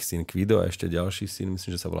potom ich syn Kvido a ešte ďalší syn,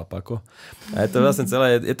 myslím, že sa volá Paco. A je to vlastne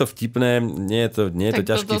celé, je to vtipné, nie je to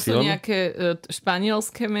ťažký film. Tak to sú nejaké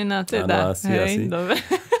španielské mená teda. Áno, asi. Dobre.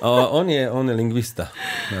 On je lingvista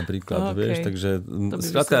napríklad, vieš, takže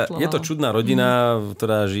skrátka, je to čudná rodina,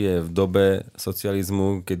 ktorá žije v dobe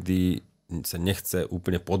socializmu, kedy sa nechce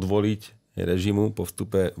úplne podvoliť režimu po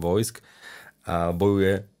vstupe vojsk a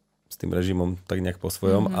bojuje s tým režimom tak nejak po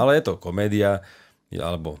svojom, ale je to komédia,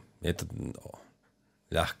 alebo je to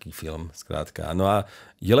ľahký film, skrátka. No a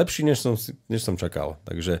je lepší, než som čakal.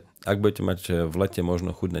 Takže ak budete mať v lete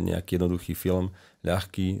možno chuť na nejaký jednoduchý film,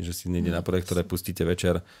 ľahký, že si niekde na projekt, ktoré pustíte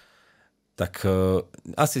večer, tak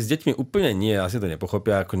asi s deťmi úplne nie, asi to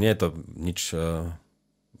nepochopia, ako nie je to nič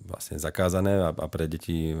vlastne zakázané a pre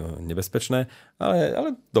deti nebezpečné.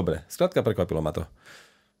 Ale dobre, skrátka prekvapilo ma to.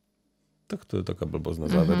 Tak to je taká blbosť na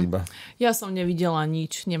záver iba. Ja som nevidela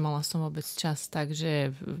nič, nemala som vôbec čas,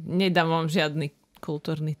 takže nedám vám žiadny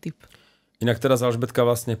kultúrny tip. Inak teraz Alžbetka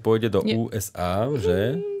vlastne pôjde do USA,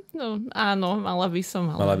 že? No áno, mala by som,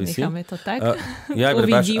 ale necháme to tak.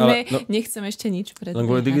 Uvidíme, nechcem ešte nič predbiehať. Len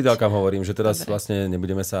kvôli digitálkam hovorím, že teraz vlastne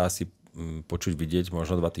nebudeme sa asi počuť vidieť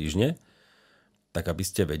možno 2 týždne, tak aby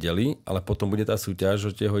ste vedeli, ale potom bude tá súťaž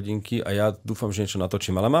o tie hodinky a ja dúfam, že niečo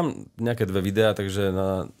natočím. Ale mám nejaké 2 videá, takže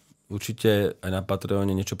určite aj na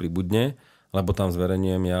Patreone niečo pribudne, lebo tam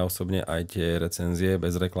zverejňujem ja osobne aj tie recenzie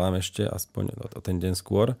bez reklám ešte, aspoň o ten deň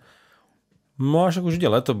skôr. No až už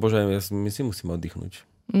ide leto, bože, my si musíme oddychnúť.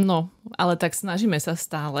 No, ale tak snažíme sa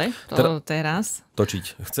stále teraz.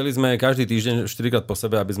 Točiť. Chceli sme každý týždeň 4-krát po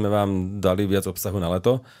sebe, aby sme vám dali viac obsahu na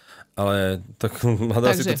leto, ale tak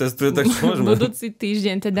hľadá si to cestuje, tak čo môžeme. Budúci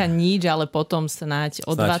týždeň teda nič, ale potom snáď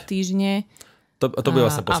o 2 týždne. To bude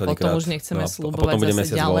vlastne posledný krát. A potom už nechceme sľubovať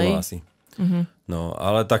zase ďalej. Asi. No,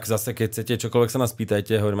 ale tak zase, keď chcete čokoľvek sa nás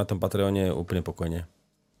pýtajte, hovorím na tom Patreone úplne pokojne.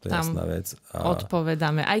 To je jasná vec.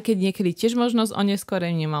 Odpovedáme. Aj keď niekedy tiež možnosť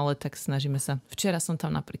oneskorením, ale tak snažíme sa. Včera som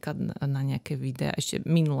tam napríklad na nejaké videá ešte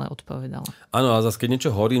minule odpovedala. Áno, a zase keď niečo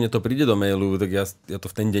horí, mne to príde do mailu, tak ja to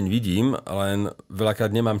v ten deň vidím, len veľakrát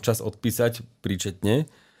nemám čas odpísať príčetne.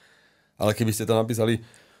 Ale keby ste tam napísali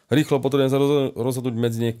rýchlo, potrebujem sa rozhodnúť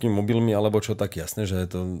medzi nejakými mobilmi alebo čo, tak jasné, že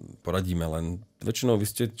to poradíme. Len väčšinou vy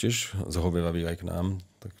ste tiež zhovievaví aj k nám.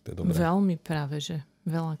 Tak to je dobré. Veľmi práve, že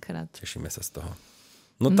veľakrát. Tešíme sa z toho.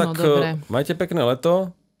 No tak majte pekné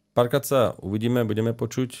leto, párkrát sa uvidíme, budeme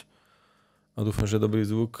počuť a dúfam, že dobrý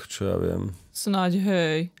zvuk, čo ja viem. Snáď,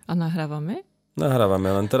 hej. A nahrávame?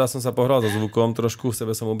 Nahrávame, len teraz som sa pohral so zvukom, trošku v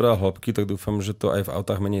sebe som ubral hĺbky, tak dúfam, že to aj v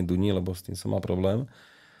autách menej duní, lebo s tým som mal problém.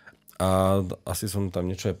 A asi som tam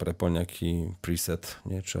niečo aj prepol, nejaký preset,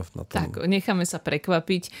 niečo na tom. Tak, necháme sa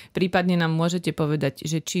prekvapiť. Prípadne nám môžete povedať,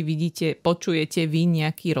 že či vidíte, počujete vy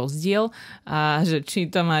nejaký rozdiel a že či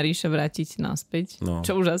to má Ríša vrátiť naspäť. No.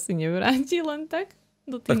 Čo už asi nevráti len tak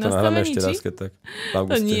do tých nastavení. Ešte raz, keď tak.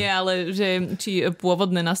 To nie, ale že či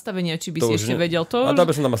pôvodné nastavenia, či by si ešte vedel to. A dáme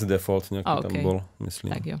som tam asi default, nejaký tam bol,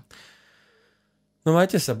 myslím. Tak jo. No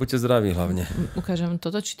majte sa, buďte zdraví hlavne. Ukážem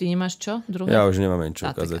toto, či ty nemáš čo? Druhé? Ja už nemám niečo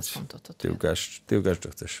ukázať. Ty ukáž, čo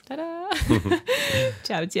chceš. Tadá.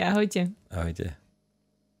 Čaute, ahojte. Ahojte.